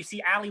talent. You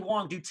see Ali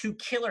Wong do 2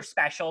 killer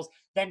specials,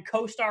 then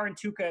co-star in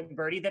Tuca and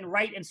Birdie, then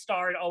write and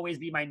star in Always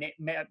Be My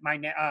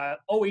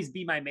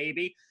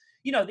Maybe.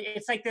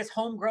 It's like this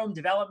homegrown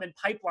development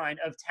pipeline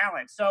of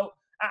talent. So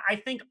I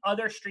think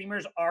other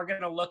streamers are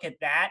going to look at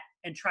that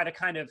and try to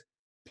kind of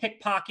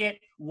pickpocket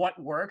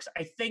what works.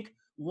 I think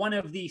one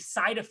of the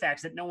side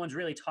effects that no one's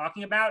really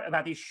talking about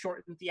these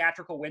shortened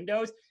theatrical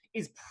windows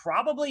is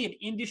probably an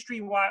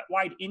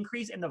industry-wide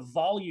increase in the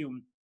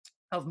volume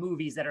of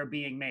movies that are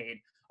being made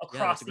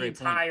across the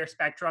entire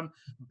spectrum,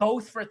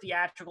 both for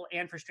theatrical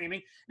and for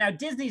streaming. Now,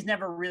 Disney's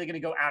never really going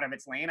to go out of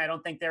its lane. I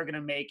don't think they're going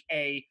to make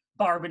a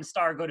Barb and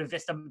Star go to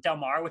Vista Del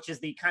Mar, which is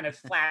the kind of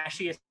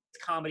flashiest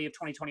comedy of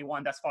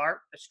 2021 thus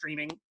far, a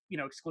streaming,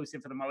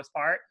 exclusive for the most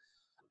part.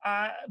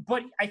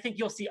 But I think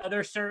you'll see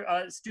other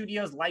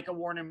studios like a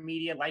Warner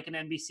Media, like an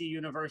NBC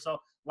Universal,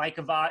 like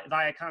a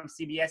Viacom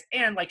CBS,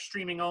 and like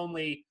streaming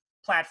only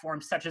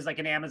platforms such as like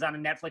an Amazon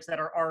and Netflix that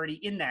are already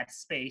in that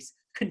space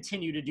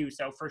continue to do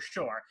so for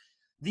sure.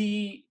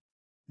 The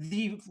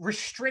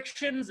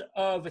restrictions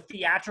of a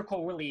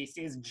theatrical release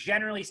is,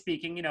 generally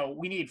speaking,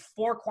 we need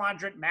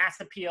 4-quadrant mass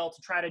appeal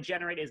to try to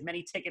generate as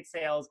many ticket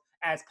sales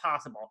as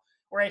possible.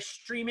 Whereas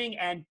streaming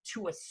and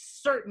to a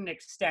certain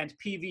extent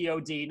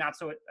PVOD,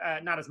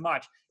 not as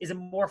much, is a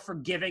more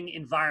forgiving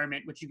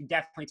environment, which you can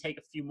definitely take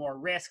a few more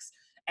risks,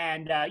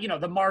 and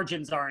the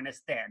margins aren't as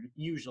thin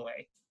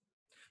usually.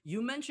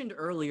 You mentioned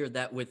earlier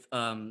that with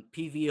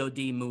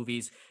PVOD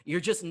movies, you're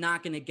just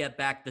not going to get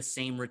back the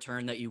same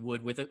return that you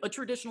would with a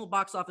traditional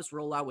box office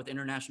rollout with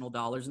international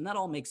dollars, and that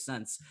all makes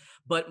sense.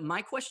 But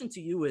my question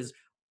to you is,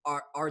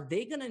 are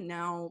they going to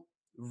now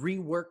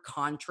rework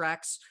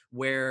contracts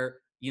where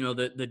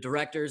the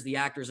directors, the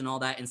actors, and all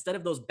that, instead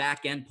of those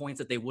back end points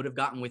that they would have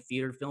gotten with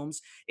theater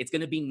films, it's going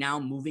to be now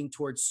moving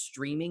towards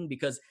streaming?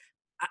 Because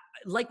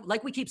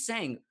like we keep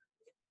saying,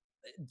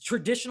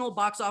 traditional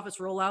box office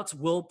rollouts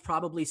will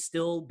probably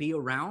still be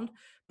around,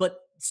 but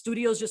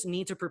studios just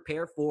need to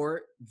prepare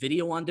for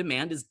video on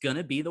demand is going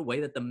to be the way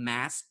that the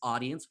mass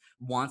audience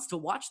wants to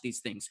watch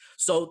these things.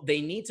 So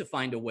they need to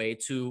find a way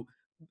to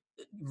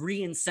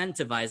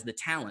re-incentivize the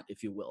talent,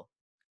 if you will.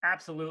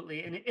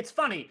 Absolutely. And it's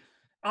funny.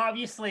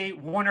 Obviously,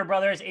 Warner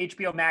Brothers,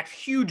 HBO Max,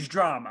 huge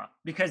drama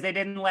because they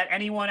didn't let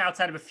anyone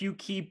outside of a few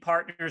key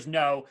partners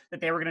know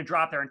that they were going to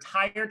drop their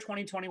entire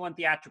 2021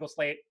 theatrical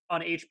slate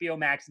on HBO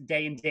Max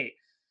day and date.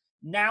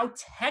 Now,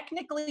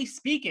 technically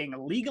speaking,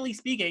 legally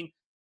speaking,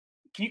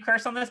 can you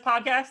curse on this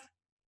podcast?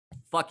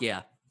 Fuck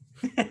yeah.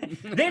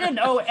 They didn't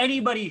owe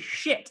anybody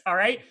shit, all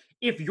right?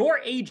 If your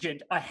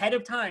agent ahead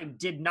of time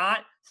did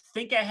not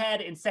think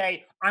ahead and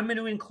say, I'm going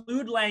to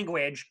include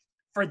language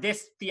for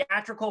this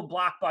theatrical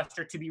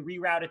blockbuster to be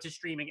rerouted to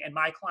streaming, and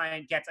my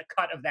client gets a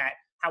cut of that,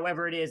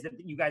 however it is that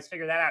you guys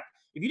figure that out.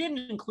 If you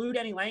didn't include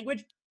any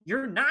language,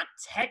 you're not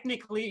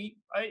technically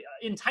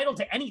entitled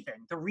to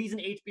anything. The reason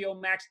HBO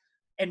Max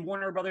and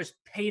Warner Brothers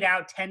paid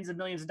out tens of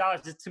millions of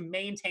dollars is to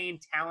maintain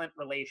talent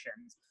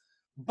relations.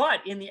 But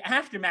in the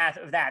aftermath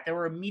of that, there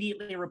were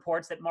immediately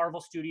reports that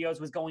Marvel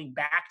Studios was going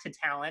back to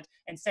talent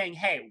and saying,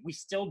 hey, we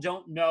still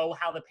don't know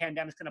how the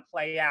pandemic is going to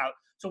play out.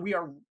 So we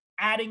are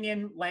adding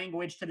in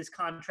language to this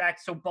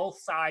contract so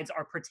both sides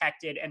are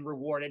protected and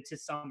rewarded to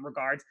some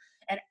regards,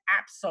 and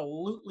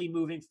absolutely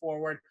moving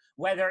forward,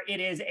 whether it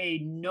is a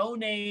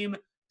no-name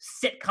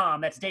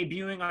sitcom that's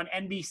debuting on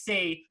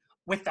NBC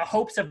with the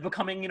hopes of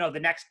becoming, the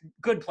next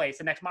Good Place,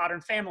 the next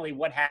Modern Family,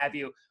 what have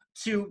you,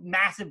 to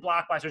massive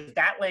blockbusters,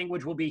 that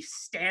language will be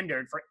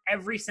standard for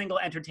every single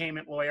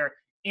entertainment lawyer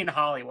in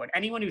Hollywood.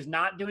 Anyone who's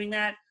not doing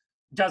that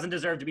doesn't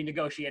deserve to be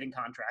negotiating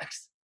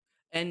contracts.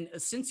 And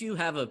since you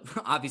have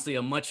obviously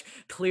a much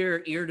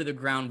clearer ear to the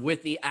ground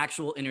with the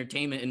actual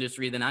entertainment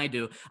industry than I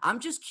do, I'm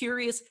just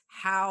curious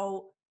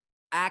how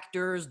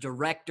actors,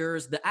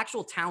 directors, the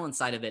actual talent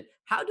side of it,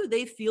 how do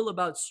they feel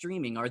about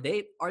streaming? Are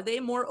they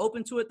more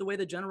open to it the way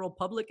the general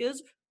public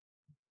is?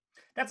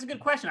 That's a good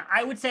question.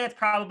 I would say it's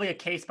probably a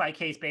case by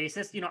case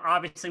basis.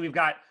 Obviously we've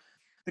got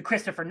the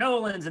Christopher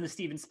Nolans and the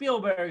Steven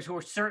Spielbergs who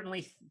are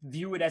certainly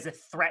view it as a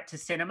threat to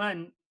cinema.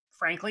 And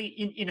frankly,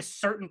 in a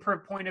certain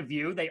point of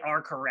view, they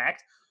are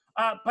correct.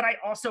 But I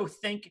also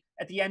think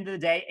at the end of the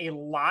day, a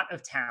lot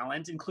of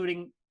talent,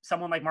 including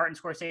someone like Martin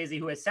Scorsese,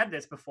 who has said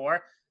this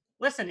before,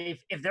 listen,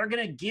 if they're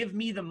going to give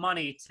me the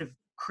money to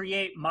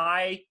create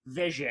my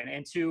vision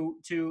and to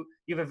you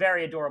have a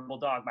very adorable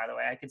dog, by the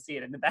way. I can see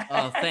it in the back.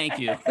 Oh, thank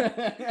you.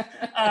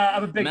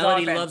 I'm a big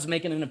Melody dog fan. loves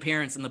making an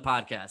appearance in the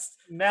podcast.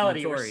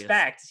 Melody, Notorious.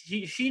 respect.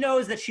 She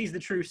knows that she's the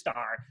true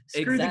star.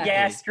 Screw Exactly. the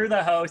guest, screw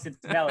the host. It's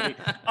Melody.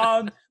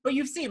 But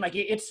you've seen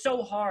it's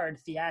so hard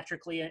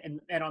theatrically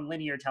and on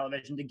linear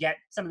television to get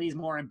some of these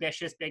more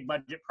ambitious, big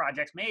budget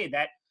projects made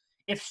that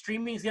if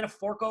streaming is going to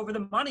fork over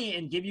the money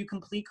and give you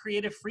complete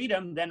creative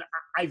freedom, then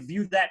I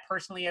view that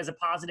personally as a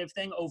positive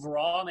thing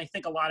overall. And I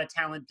think a lot of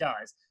talent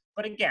does.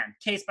 But again,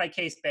 case by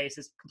case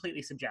basis,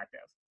 completely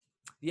subjective.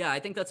 Yeah, I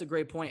think that's a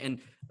great point. And,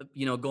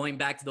 going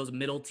back to those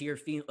middle tier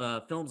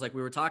films like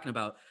we were talking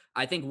about,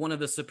 I think one of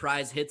the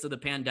surprise hits of the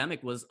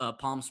pandemic was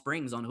Palm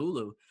Springs on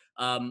Hulu.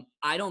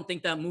 I don't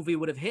think that movie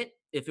would have hit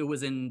if it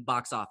was in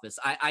box office.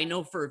 I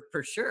know for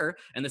sure,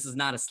 and this is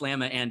not a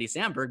slam at Andy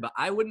Samberg, but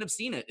I wouldn't have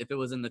seen it if it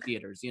was in the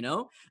theaters,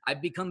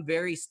 I've become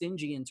very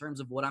stingy in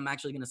terms of what I'm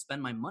actually going to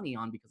spend my money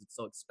on because it's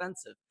so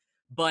expensive.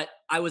 But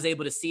I was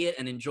able to see it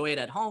and enjoy it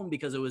at home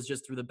because it was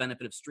just through the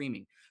benefit of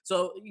streaming.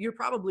 So you're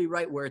probably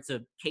right where it's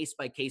a case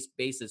by case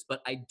basis, but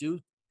I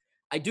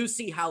do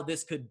see how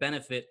this could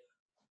benefit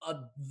a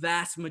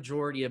vast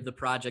majority of the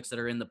projects that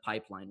are in the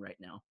pipeline right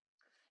now.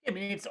 I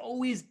mean, it's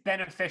always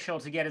beneficial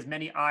to get as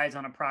many eyes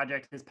on a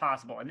project as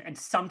possible. And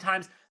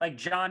sometimes, like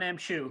John M.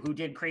 Chu, who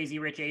did Crazy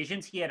Rich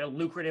Asians, he had a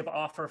lucrative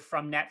offer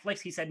from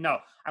Netflix. He said, no,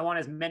 I want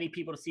as many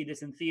people to see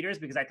this in theaters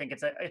because I think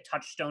it's a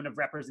touchstone of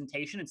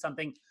representation and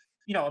something,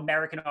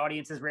 American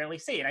audiences rarely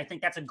see. And I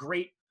think that's a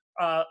great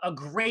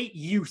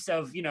use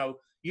of,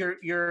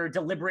 your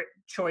deliberate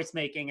choice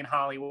making in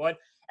Hollywood.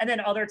 And then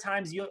other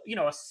times,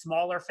 a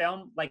smaller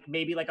film, like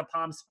maybe like a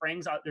Palm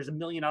Springs, there's a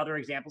million other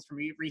examples from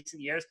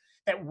recent years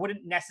that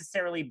wouldn't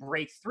necessarily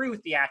break through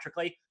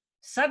theatrically.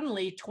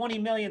 Suddenly 20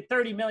 million,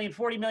 30 million,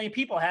 40 million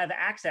people have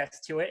access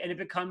to it and it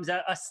becomes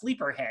a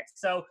sleeper hit.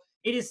 So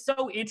it is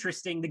so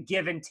interesting, the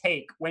give and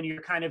take when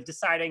you're kind of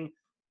deciding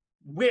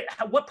what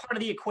part of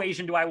the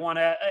equation do I want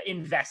to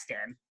invest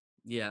in?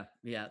 Yeah.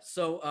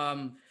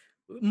 So,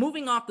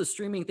 moving off the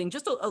streaming thing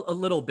just a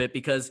little bit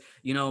because,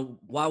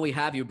 while we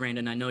have you,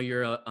 Brandon, I know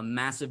you're a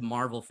massive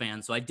Marvel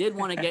fan. So I did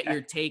want to get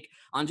your take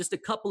on just a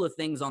couple of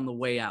things on the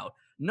way out.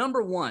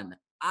 Number one,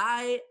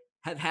 I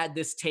have had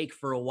this take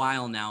for a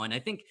while now, and I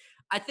think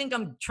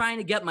I'm trying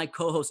to get my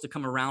co-host to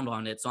come around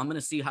on it. So I'm going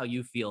to see how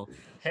you feel.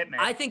 Hit me.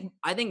 I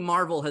think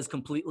Marvel has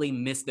completely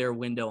missed their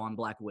window on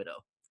Black Widow.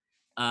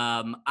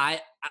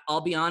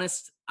 I'll be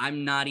honest,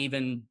 I'm not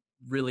even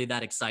really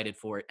that excited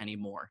for it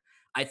anymore.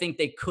 I think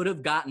they could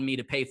have gotten me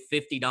to pay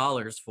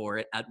 $50 for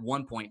it at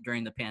one point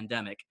during the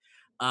pandemic.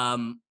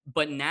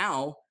 But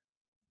now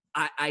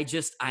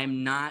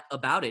I'm not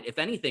about it. If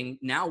anything,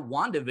 now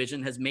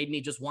WandaVision has made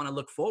me just want to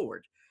look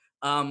forward.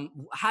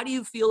 How do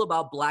you feel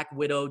about Black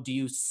Widow? Do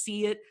you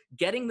see it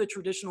getting the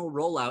traditional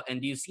rollout,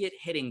 and do you see it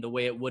hitting the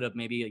way it would have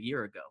maybe a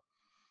year ago?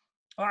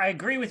 Well, I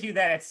agree with you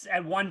that it's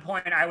at one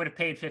point I would have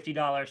paid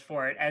 $50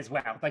 for it as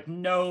well. Like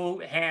no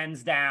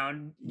hands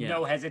down,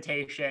 no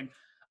hesitation.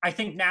 I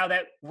think now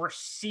that we're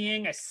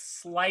seeing a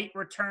slight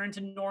return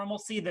to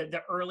normalcy,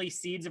 the early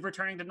seeds of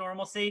returning to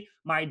normalcy,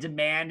 my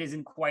demand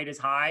isn't quite as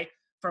high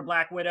for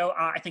Black Widow.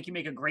 I think you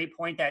make a great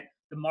point that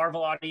the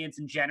Marvel audience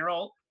in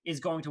general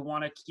is going to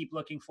want to keep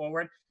looking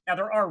forward. Now,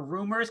 there are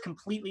rumors,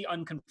 completely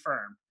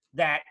unconfirmed,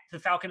 that the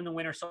Falcon and the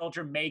Winter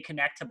Soldier may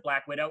connect to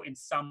Black Widow in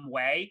some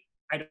way.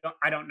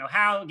 I don't know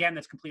how. Again,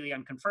 that's completely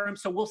unconfirmed.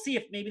 So we'll see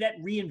if maybe that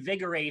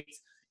reinvigorates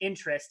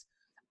interest.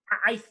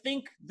 I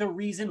think the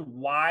reason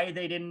why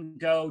they didn't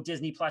go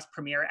Disney Plus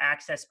Premier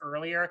Access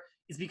earlier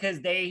is because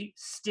they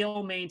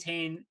still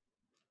maintain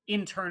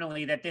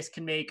internally that this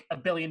can make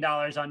 $1 billion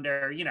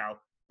under,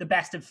 the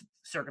best of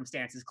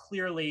circumstances.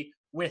 Clearly,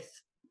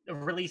 with the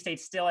release date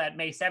still at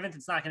May 7th,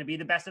 it's not going to be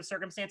the best of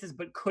circumstances,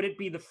 but could it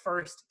be the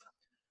first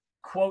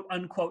quote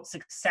unquote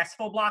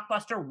successful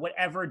blockbuster,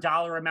 whatever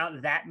dollar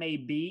amount that may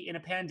be in a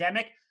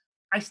pandemic?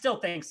 I still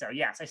think so.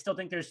 Yes, I still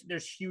think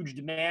there's huge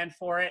demand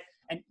for it,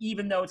 and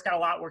even though it's got a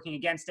lot working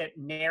against it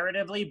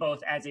narratively,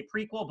 both as a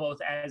prequel, both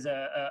as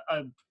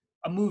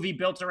a movie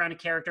built around a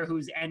character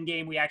whose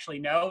endgame we actually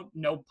know,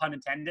 no pun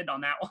intended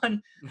on that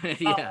one.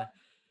 Yeah.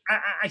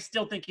 I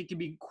still think it can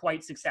be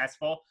quite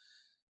successful.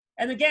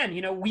 And again,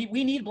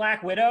 we need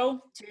Black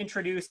Widow to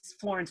introduce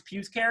Florence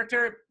Pugh's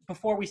character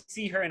before we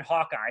see her in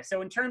Hawkeye.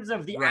 So in terms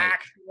of the Right.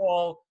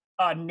 actual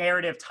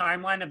narrative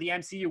timeline of the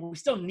MCU, we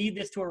still need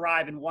this to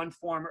arrive in one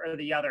form or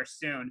the other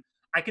soon.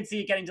 I could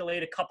see it getting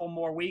delayed a couple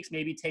more weeks,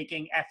 maybe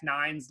taking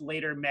F9's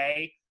later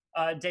May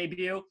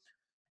debut.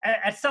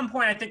 At some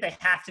point, I think they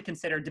have to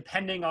consider,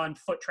 depending on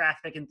foot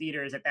traffic in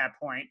theaters at that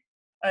point,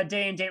 a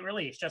day and date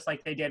release, just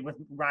like they did with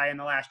Raya and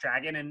the Last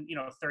Dragon, and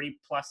 $30+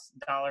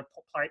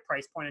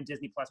 price point in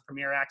Disney Plus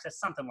Premier Access,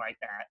 something like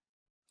that.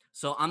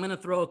 So I'm going to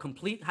throw a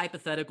complete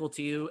hypothetical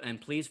to you, and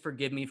please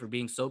forgive me for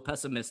being so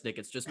pessimistic.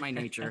 It's just my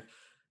nature.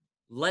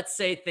 Let's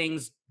say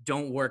things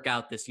don't work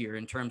out this year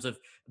in terms of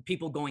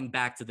people going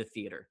back to the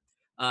theater.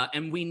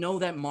 And we know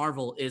that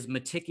Marvel is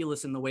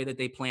meticulous in the way that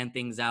they plan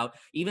things out,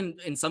 even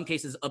in some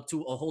cases up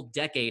to a whole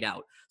decade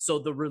out. So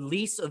the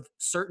release of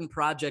certain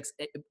projects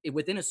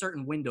within a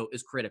certain window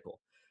is critical.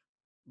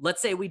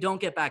 Let's say we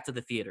don't get back to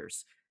the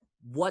theaters.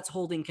 What's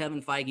holding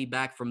Kevin Feige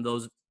back from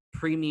those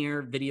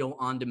premiere video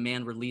on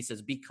demand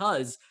releases?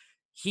 Because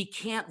he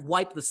can't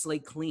wipe the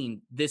slate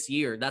clean this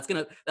year. That's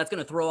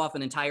gonna throw off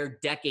an entire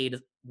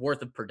decade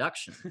worth of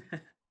production.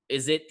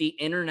 Is it the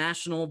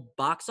international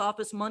box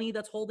office money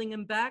that's holding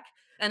him back?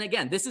 And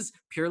again, this is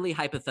purely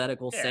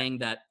hypothetical, saying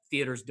that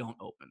theaters don't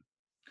open.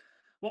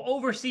 Well,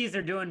 overseas,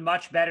 they're doing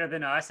much better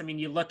than us. I mean,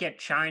 you look at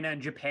China and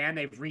Japan,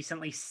 they've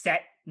recently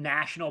set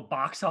national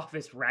box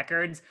office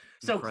records.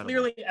 So Incredible.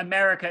 Clearly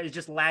America is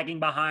just lagging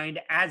behind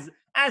as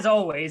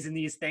always in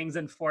these things,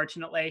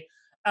 unfortunately.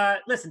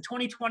 Listen,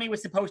 2020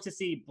 was supposed to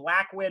see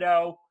Black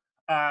Widow,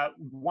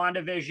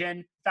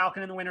 WandaVision,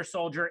 Falcon and the Winter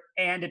Soldier,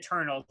 and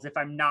Eternals, if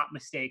I'm not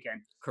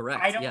mistaken.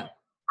 Correct.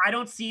 I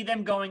don't see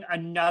them going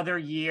another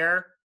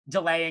year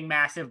delaying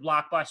massive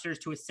blockbusters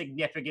to a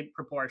significant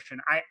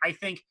proportion. I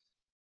think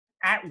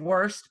at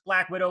worst,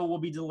 Black Widow will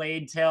be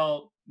delayed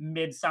till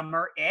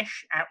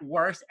midsummer-ish at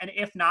worst. And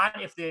if not,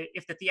 if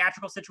the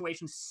theatrical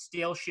situation's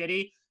still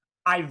shitty,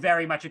 I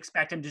very much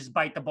expect him to just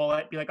bite the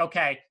bullet, be like,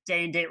 okay,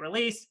 day and date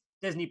release,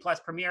 Disney Plus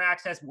Premier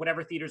Access,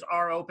 whatever theaters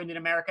are opened in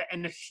America,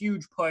 and a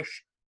huge push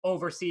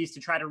overseas to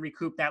try to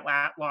recoup that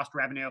lost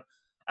revenue.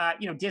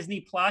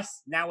 Disney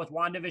Plus, now with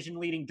WandaVision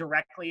leading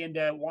directly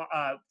into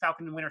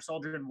Falcon and Winter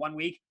Soldier in 1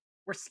 week,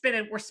 we're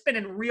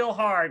spinning real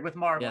hard with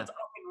Marvel. Yeah. It's up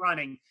and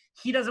running.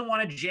 He doesn't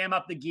want to jam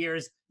up the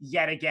gears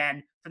yet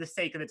again for the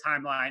sake of the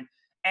timeline.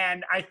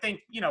 And I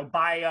think,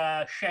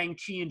 by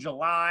Shang-Chi in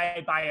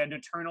July, by an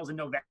Eternals in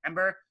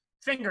November,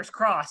 fingers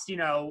crossed, we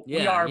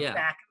are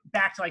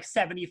back to like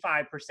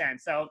 75%.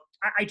 So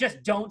I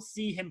just don't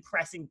see him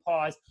pressing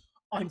pause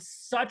on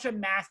such a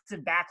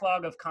massive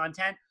backlog of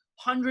content,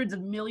 hundreds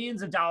of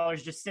millions of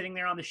dollars just sitting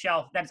there on the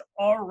shelf that's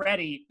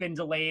already been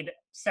delayed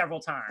several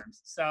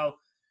times. So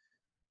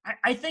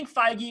I think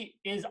Feige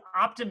is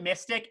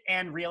optimistic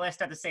and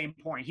realist at the same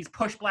point. He's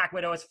pushed Black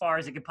Widow as far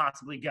as it could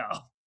possibly go.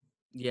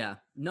 Yeah,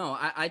 no,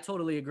 I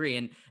totally agree.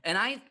 And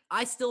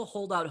I still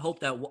hold out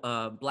hope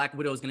that Black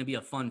Widow is going to be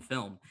a fun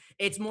film.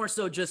 It's more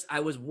so just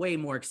I was way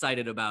more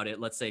excited about it,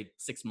 let's say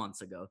 6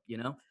 months ago,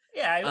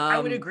 Yeah, I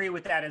would agree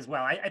with that as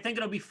well. I think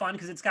it'll be fun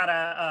because it's got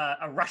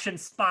a Russian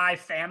spy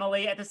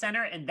family at the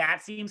center, and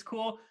that seems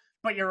cool.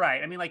 But you're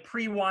right. I mean, like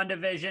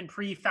pre-WandaVision,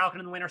 pre-Falcon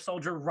and the Winter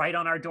Soldier right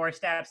on our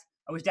doorsteps,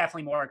 I was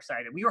definitely more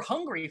excited. We were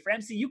hungry for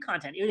MCU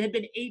content. It had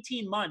been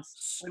 18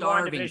 months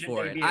starving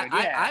for it.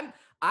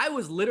 I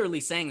was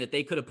literally saying that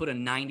they could have put a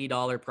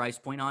 $90 price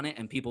point on it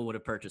and people would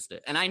have purchased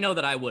it. And I know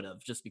that I would have,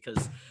 just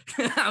because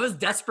I was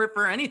desperate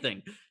for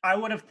anything. I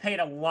would have paid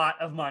a lot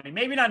of money.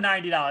 Maybe not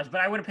 $90,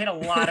 but I would have paid a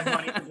lot of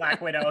money for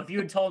Black Widow. If you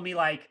had told me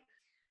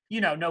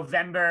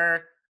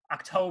November,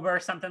 October,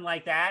 something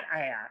like that,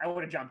 I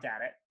would have jumped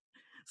at it.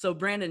 So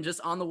Brandon,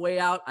 just on the way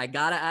out, I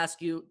gotta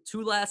ask you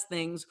 2 last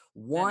things.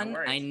 One,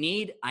 I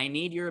need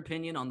your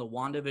opinion on the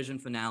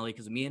WandaVision finale,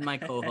 because me and my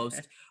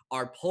co-host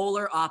are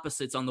polar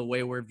opposites on the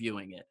way we're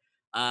viewing it.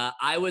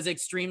 I was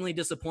extremely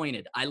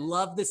disappointed. I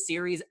love the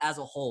series as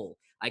a whole.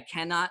 I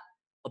cannot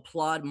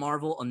applaud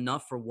Marvel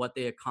enough for what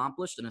they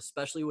accomplished, and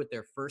especially with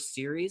their first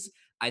series.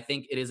 I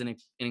think it is an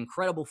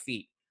incredible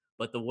feat.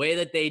 But the way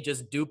that they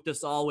just duped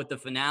us all with the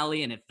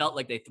finale, and it felt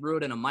like they threw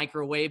it in a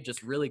microwave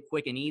just really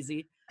quick and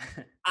easy,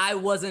 I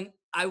was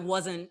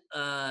underwhelmed.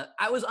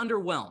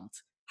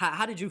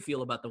 How did you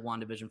feel about the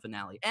WandaVision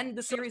finale and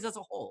the series as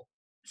a whole?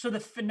 So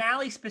the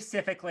finale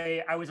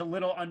specifically, I was a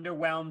little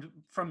underwhelmed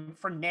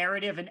for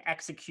narrative and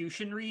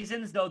execution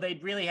reasons, though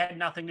they really had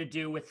nothing to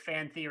do with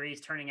fan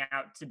theories turning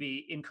out to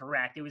be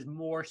incorrect. It was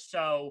more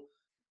so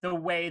the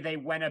way they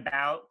went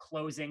about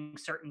closing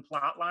certain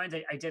plot lines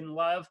I didn't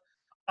love.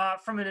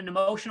 From an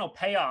emotional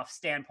payoff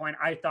standpoint,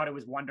 I thought it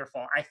was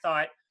wonderful. I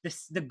thought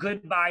the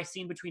goodbye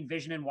scene between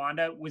Vision and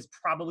Wanda was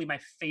probably my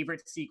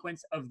favorite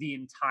sequence of the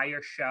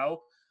entire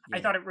show. I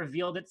thought it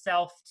revealed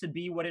itself to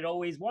be what it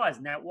always was,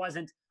 and that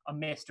wasn't a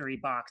mystery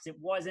box. It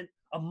wasn't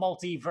a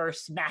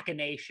multiverse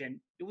machination.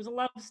 It was a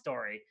love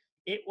story.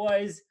 It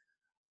was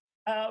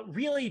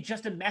really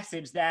just a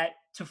message that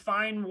to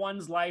find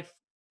one's life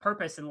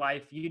purpose in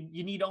life,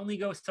 you need only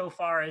go so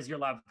far as your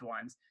loved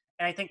ones.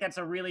 And I think that's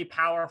a really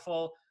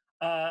powerful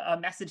a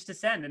message to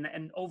send.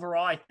 And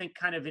overall, I think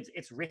kind of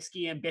it's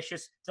risky,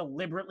 ambitious,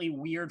 deliberately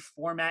weird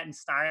format and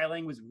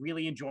styling was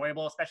really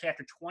enjoyable, especially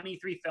after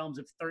 23 films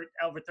of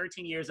over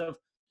 13 years of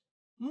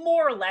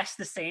more or less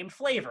the same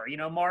flavor. You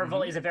know,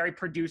 Marvel is a very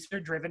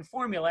producer-driven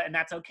formula, and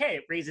that's okay.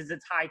 It raises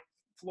its high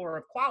floor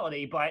of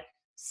quality, but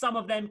some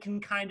of them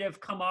can kind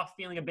of come off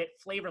feeling a bit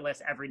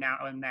flavorless every now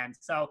and then.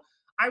 So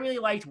I really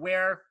liked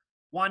where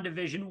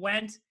WandaVision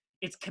went,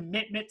 its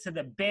commitment to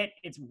the bit,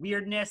 its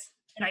weirdness.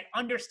 And I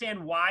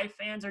understand why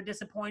fans are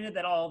disappointed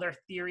that all their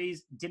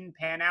theories didn't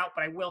pan out.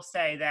 But I will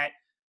say that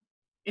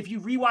if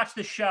you rewatch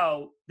the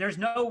show, there's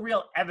no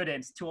real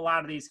evidence to a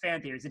lot of these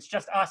fan theories. It's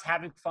just us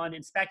having fun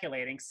and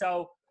speculating.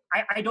 So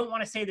I don't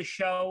want to say the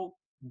show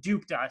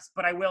duped us,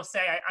 but I will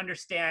say I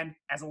understand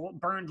as a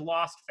burned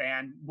Lost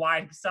fan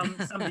why some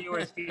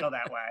viewers feel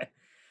that way.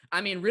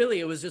 I mean,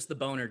 really, it was just the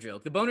boner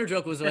joke. The boner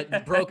joke was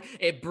what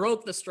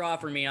broke the straw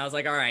for me. I was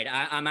like, all right,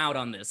 I'm out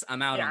on this.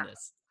 I'm out on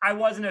this. I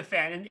wasn't a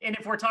fan. And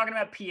if we're talking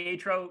about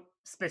Pietro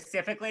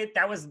specifically,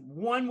 that was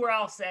one where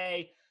I'll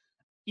say,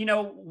 you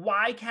know,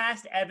 why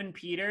cast Evan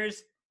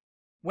Peters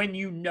when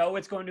you know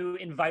it's going to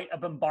invite a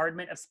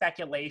bombardment of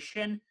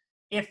speculation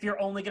if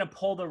you're only going to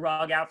pull the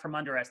rug out from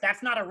under us?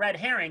 That's not a red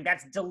herring.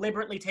 That's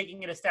deliberately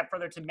taking it a step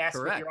further to mess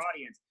with your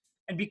audience.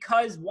 And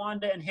because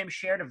Wanda and him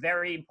shared a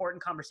very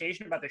important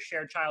conversation about their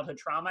shared childhood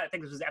trauma, I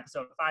think this was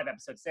episode 5,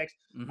 episode 6,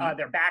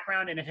 their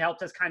background, and it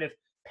helped us kind of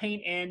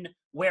paint in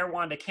where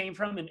Wanda came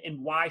from and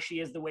why she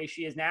is the way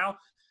she is now,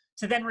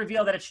 to then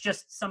reveal that it's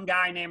just some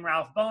guy named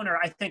Ralph Boner,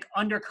 I think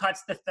undercuts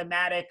the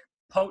thematic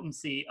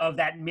potency of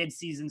that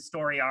mid-season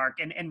story arc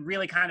and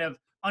really kind of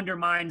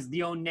undermines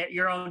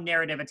your own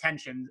narrative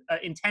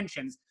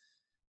intentions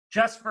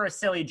just for a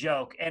silly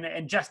joke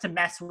and just to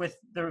mess with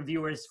the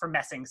reviewers for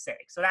messing's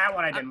sake. So that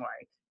one I didn't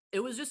like.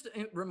 It was just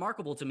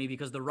remarkable to me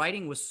because the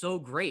writing was so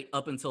great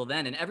up until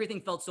then and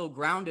everything felt so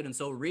grounded and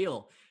so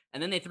real.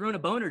 And then they threw in a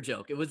boner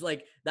joke. It was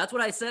like, that's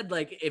what I said.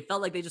 Like, it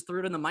felt like they just threw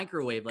it in the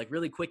microwave, like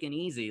really quick and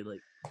easy. Like,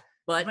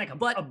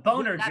 but a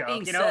boner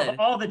joke, you know, of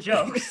all the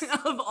jokes.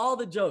 Of all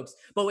the jokes.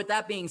 But with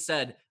that being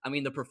said, I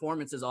mean, the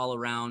performances all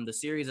around, the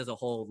series as a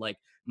whole, like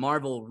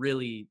Marvel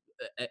really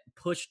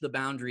pushed the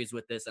boundaries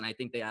with this. And I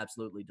think they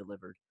absolutely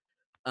delivered.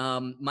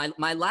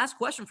 My last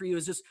question for you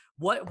is just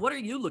what are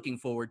you looking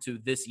forward to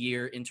this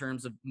year in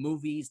terms of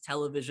movies,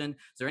 television?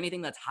 Is there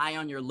anything that's high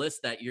on your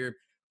list that you're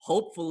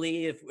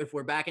hopefully, if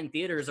we're back in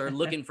theaters, are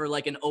looking for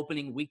like an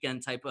opening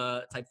weekend type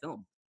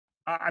film?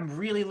 I'm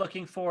really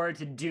looking forward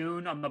to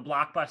Dune on the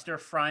blockbuster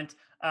front.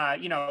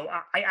 You know,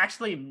 I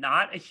actually am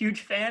not a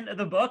huge fan of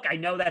the book. I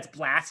know that's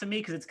blasphemy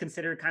because it's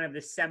considered kind of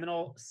this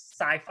seminal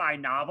sci-fi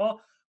novel,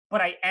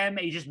 but I am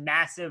a just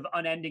massive,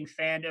 unending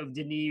fan of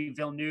Denis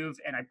Villeneuve,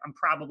 and I'm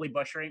probably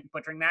butchering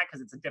that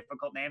because it's a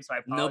difficult name, so I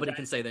apologize. Nobody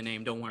can say the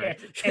name, don't worry.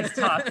 It's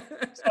tough.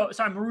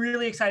 So I'm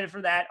really excited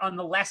for that. On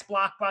the less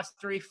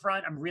blockbustery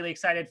front, I'm really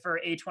excited for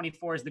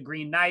A24's The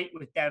Green Knight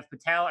with Dev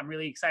Patel. I'm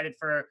really excited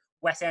for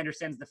Wes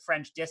Anderson's The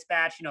French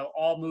Dispatch, you know,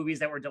 all movies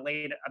that were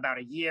delayed about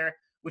a year,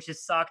 which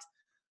has sucked.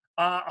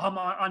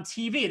 On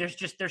TV,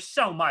 there's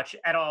so much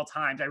at all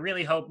times. I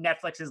really hope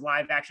Netflix's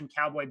live action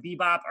Cowboy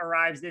Bebop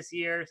arrives this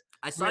year.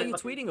 I saw you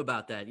tweeting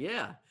about that.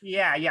 Yeah.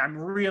 I'm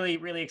really,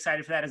 really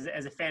excited for that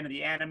as a fan of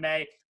the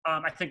anime.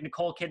 I think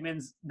Nicole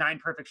Kidman's 9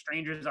 Perfect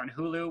Strangers on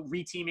Hulu,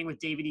 reteaming with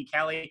David E.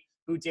 Kelley,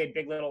 who did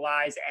Big Little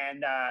Lies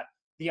and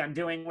The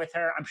Undoing with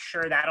her. I'm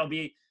sure that'll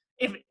be,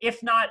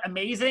 if not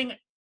amazing,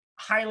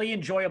 highly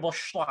enjoyable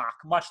schlock,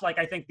 much like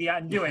I think The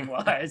Undoing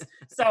was.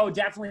 So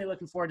definitely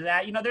looking forward to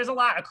that. You know, there's a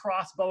lot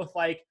across both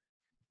like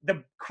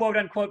the quote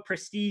unquote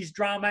prestige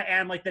drama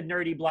and like the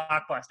nerdy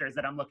blockbusters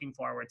that I'm looking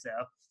forward to.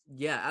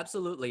 Yeah,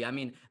 absolutely. I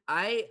mean,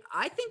 I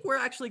think we're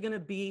actually going to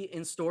be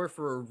in store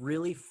for a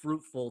really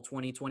fruitful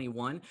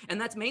 2021. And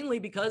that's mainly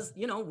because,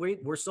 you know,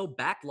 we're so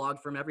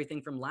backlogged from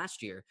everything from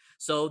last year.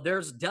 So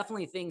there's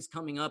definitely things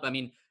coming up. I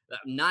mean,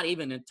 not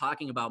even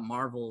talking about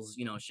Marvel's,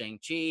 you know,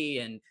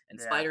 Shang-Chi and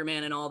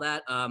Spider-Man and all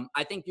that.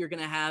 I think you're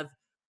going to have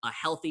a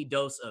healthy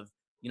dose of,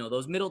 you know,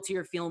 those middle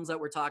tier films that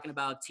we're talking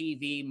about,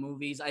 TV,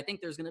 movies. I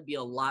think there's going to be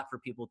a lot for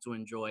people to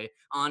enjoy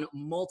on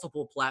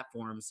multiple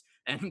platforms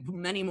and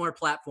many more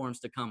platforms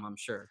to come, I'm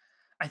sure.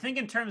 I think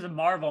in terms of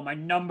Marvel, my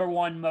number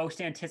one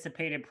most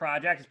anticipated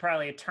project is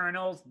probably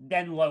Eternals,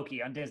 then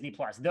Loki on Disney+.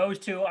 Those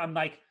two I'm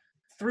like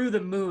through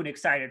the moon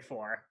excited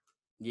for.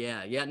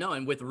 Yeah, no,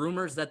 and with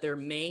rumors that there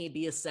may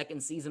be a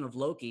second season of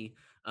Loki,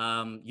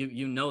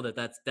 you know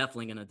that's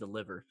definitely going to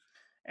deliver.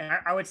 And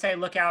I would say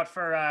look out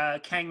for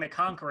Kang the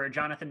Conqueror,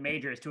 Jonathan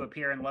Majors, to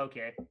appear in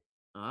Loki.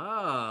 Oh,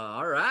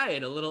 all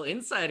right. A little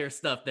insider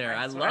stuff there.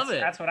 I love it.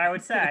 That's what I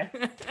would say.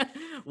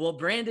 Well,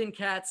 Brandon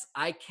Katz,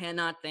 I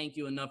cannot thank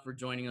you enough for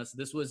joining us.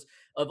 This was,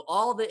 of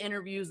all the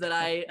interviews that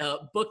I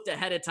booked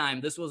ahead of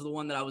time, this was the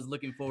one that I was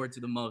looking forward to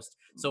the most.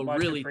 So Much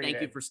really, thank you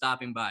appreciated. for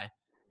stopping by.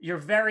 You're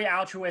very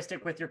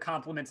altruistic with your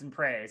compliments and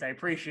praise. I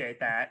appreciate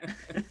that.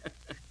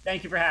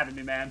 Thank you for having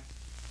me, man.